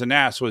SANS and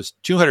NAS was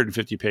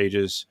 250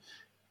 pages,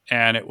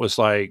 and it was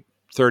like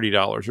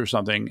 $30 or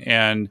something.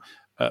 And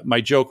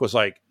my joke was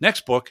like,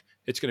 next book,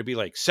 it's going to be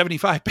like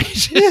 75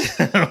 pages.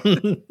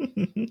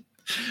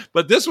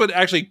 But this one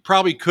actually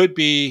probably could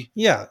be,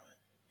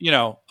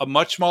 a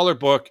much smaller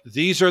book.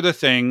 These are the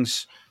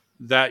things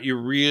that you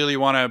really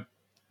want to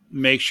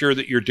make sure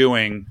that you're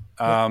doing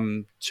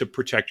to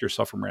protect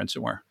yourself from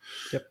ransomware.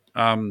 Yep.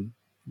 And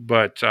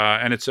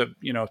it's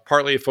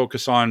partly a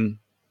focus on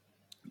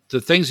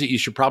the things that you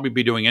should probably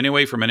be doing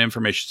anyway from an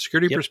information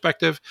security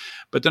perspective,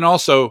 but then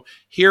also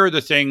here are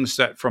the things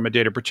that from a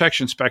data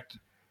protection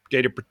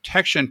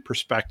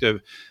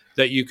perspective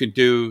that you can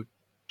do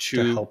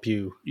to help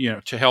you,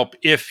 to help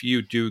if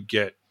you do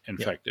get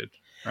infected,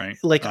 right?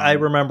 Like I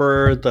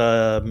remember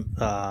the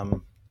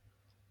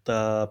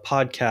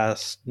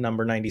podcast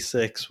number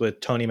 96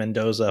 with Tony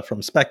Mendoza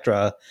from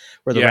Spectra,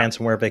 where the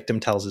ransomware victim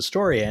tells his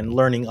story, and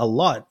learning a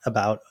lot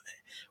about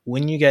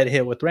when you get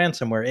hit with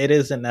ransomware, it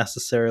isn't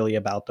necessarily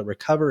about the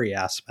recovery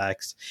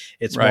aspects.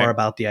 It's more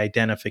about the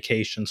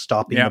identification,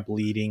 stopping the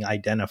bleeding,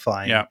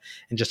 identifying,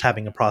 and just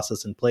having a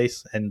process in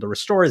place. And the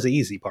restore is the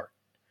easy part.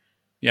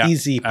 Yeah,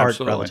 easy part,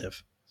 absolutely.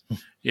 Relative.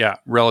 Yeah,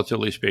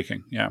 relatively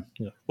speaking. Yeah.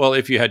 Well,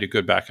 if you had a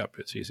good backup,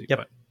 it's easy.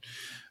 Yep.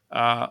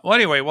 But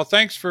anyway,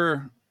 thanks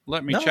for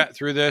letting me chat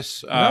through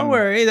this. No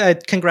worries.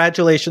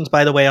 Congratulations,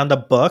 by the way, on the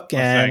book,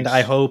 and thanks.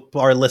 I hope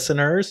our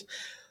listeners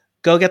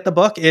go get the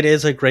book. It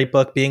is a great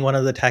book. Being one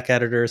of the tech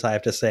editors, I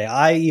have to say,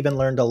 I even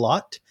learned a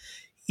lot.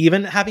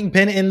 Even having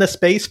been in the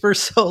space for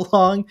so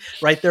long,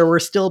 right, there were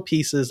still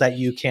pieces that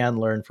you can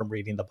learn from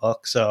reading the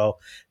book. So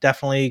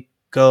definitely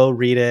go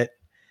read it.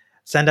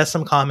 Send us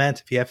some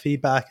comments if you have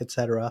feedback,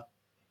 etc.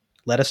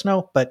 Let us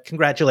know. But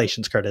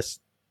congratulations, Curtis.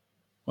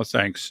 Well,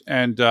 thanks.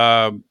 And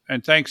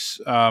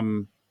thanks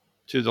to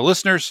the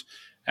listeners.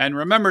 And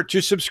remember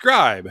to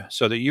subscribe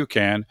so that you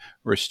can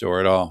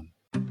restore it all.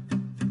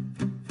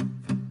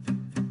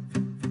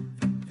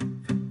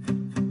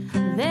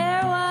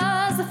 There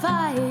was a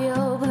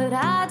file, but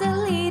I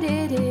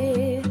deleted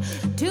it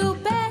to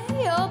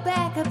pay your back.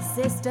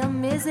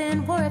 system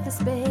isn't worth a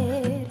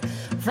spit.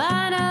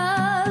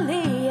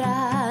 Finally,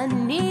 I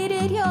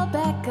needed your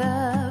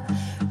backup.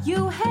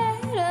 You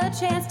had a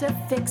chance to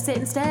fix it,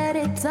 instead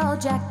it's all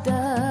jacked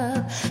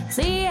up.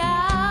 See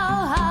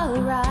how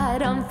I'll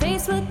write on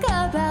Facebook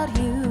about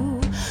you.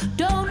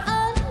 Don't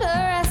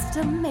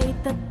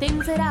underestimate the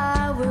things that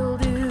I will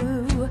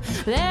do.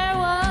 There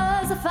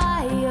was a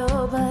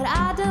file, but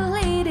I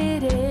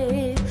deleted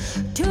it.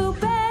 Too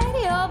bad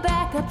your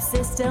backup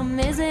system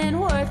isn't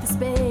worth the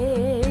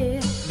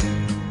spit.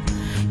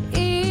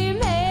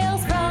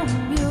 Emails from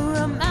you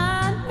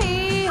remind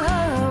me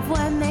of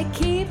when they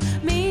keep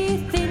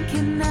me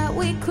thinking that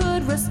we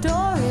could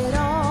restore it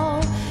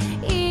all.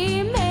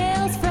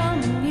 Emails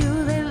from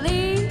you, they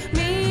leave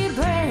me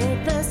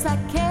breathless. I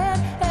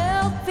can't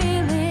help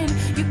feeling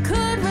you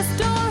could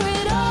restore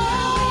it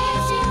all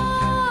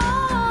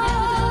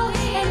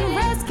and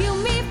rescue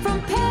me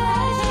from pain.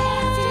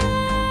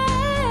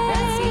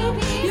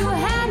 You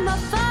had my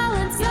file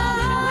inside.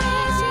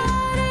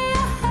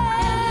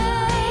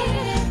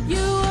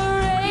 You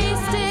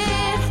erased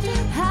it.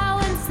 How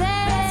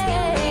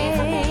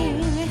insane.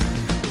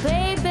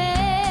 Baby,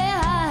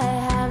 I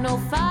have no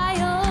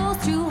files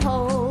to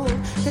hold,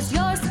 'cause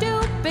your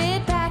stupid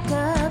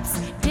backups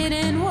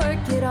didn't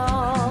work at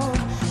all.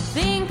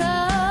 Think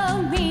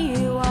of me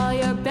while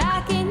you're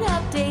backing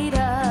up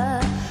data.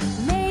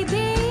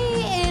 Maybe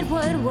it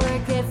would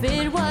work if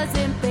it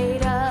wasn't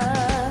beta.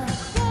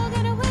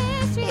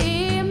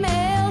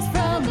 Emails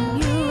from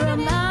you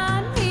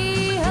remind me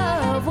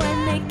of when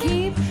they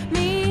keep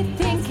me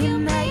thinking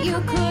that you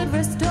could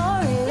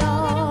restore it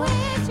all.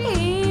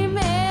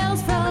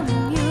 Emails from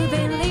you,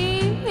 they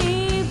leave me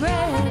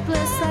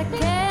breathless. I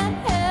can't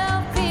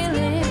help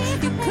feeling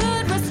you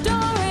could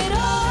restore it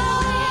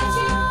all.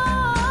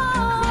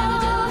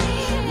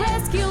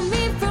 Rescue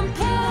me from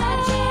pain.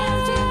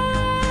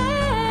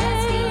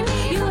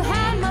 You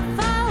had my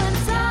file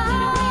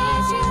inside.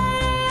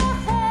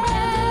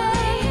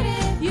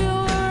 You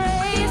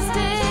erased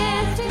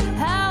it.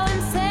 How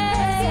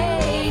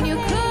insane. You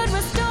could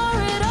restore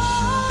it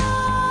all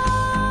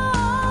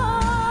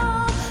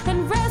and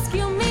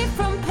rescue me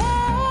from pain.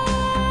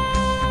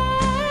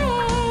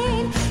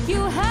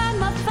 You had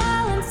my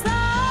file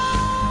inside.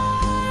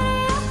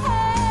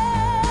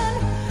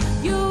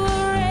 You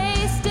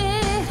erased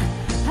it.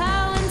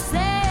 How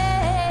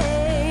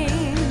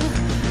insane.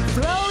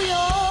 Throw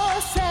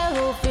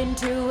yourself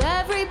into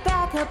every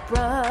backup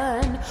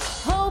run,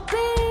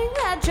 hoping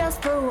that just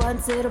for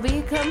once it'll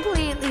be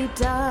completely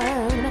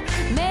done.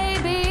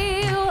 Maybe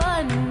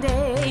one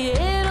day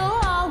it'll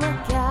all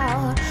work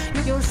out.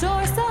 You're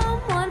sure so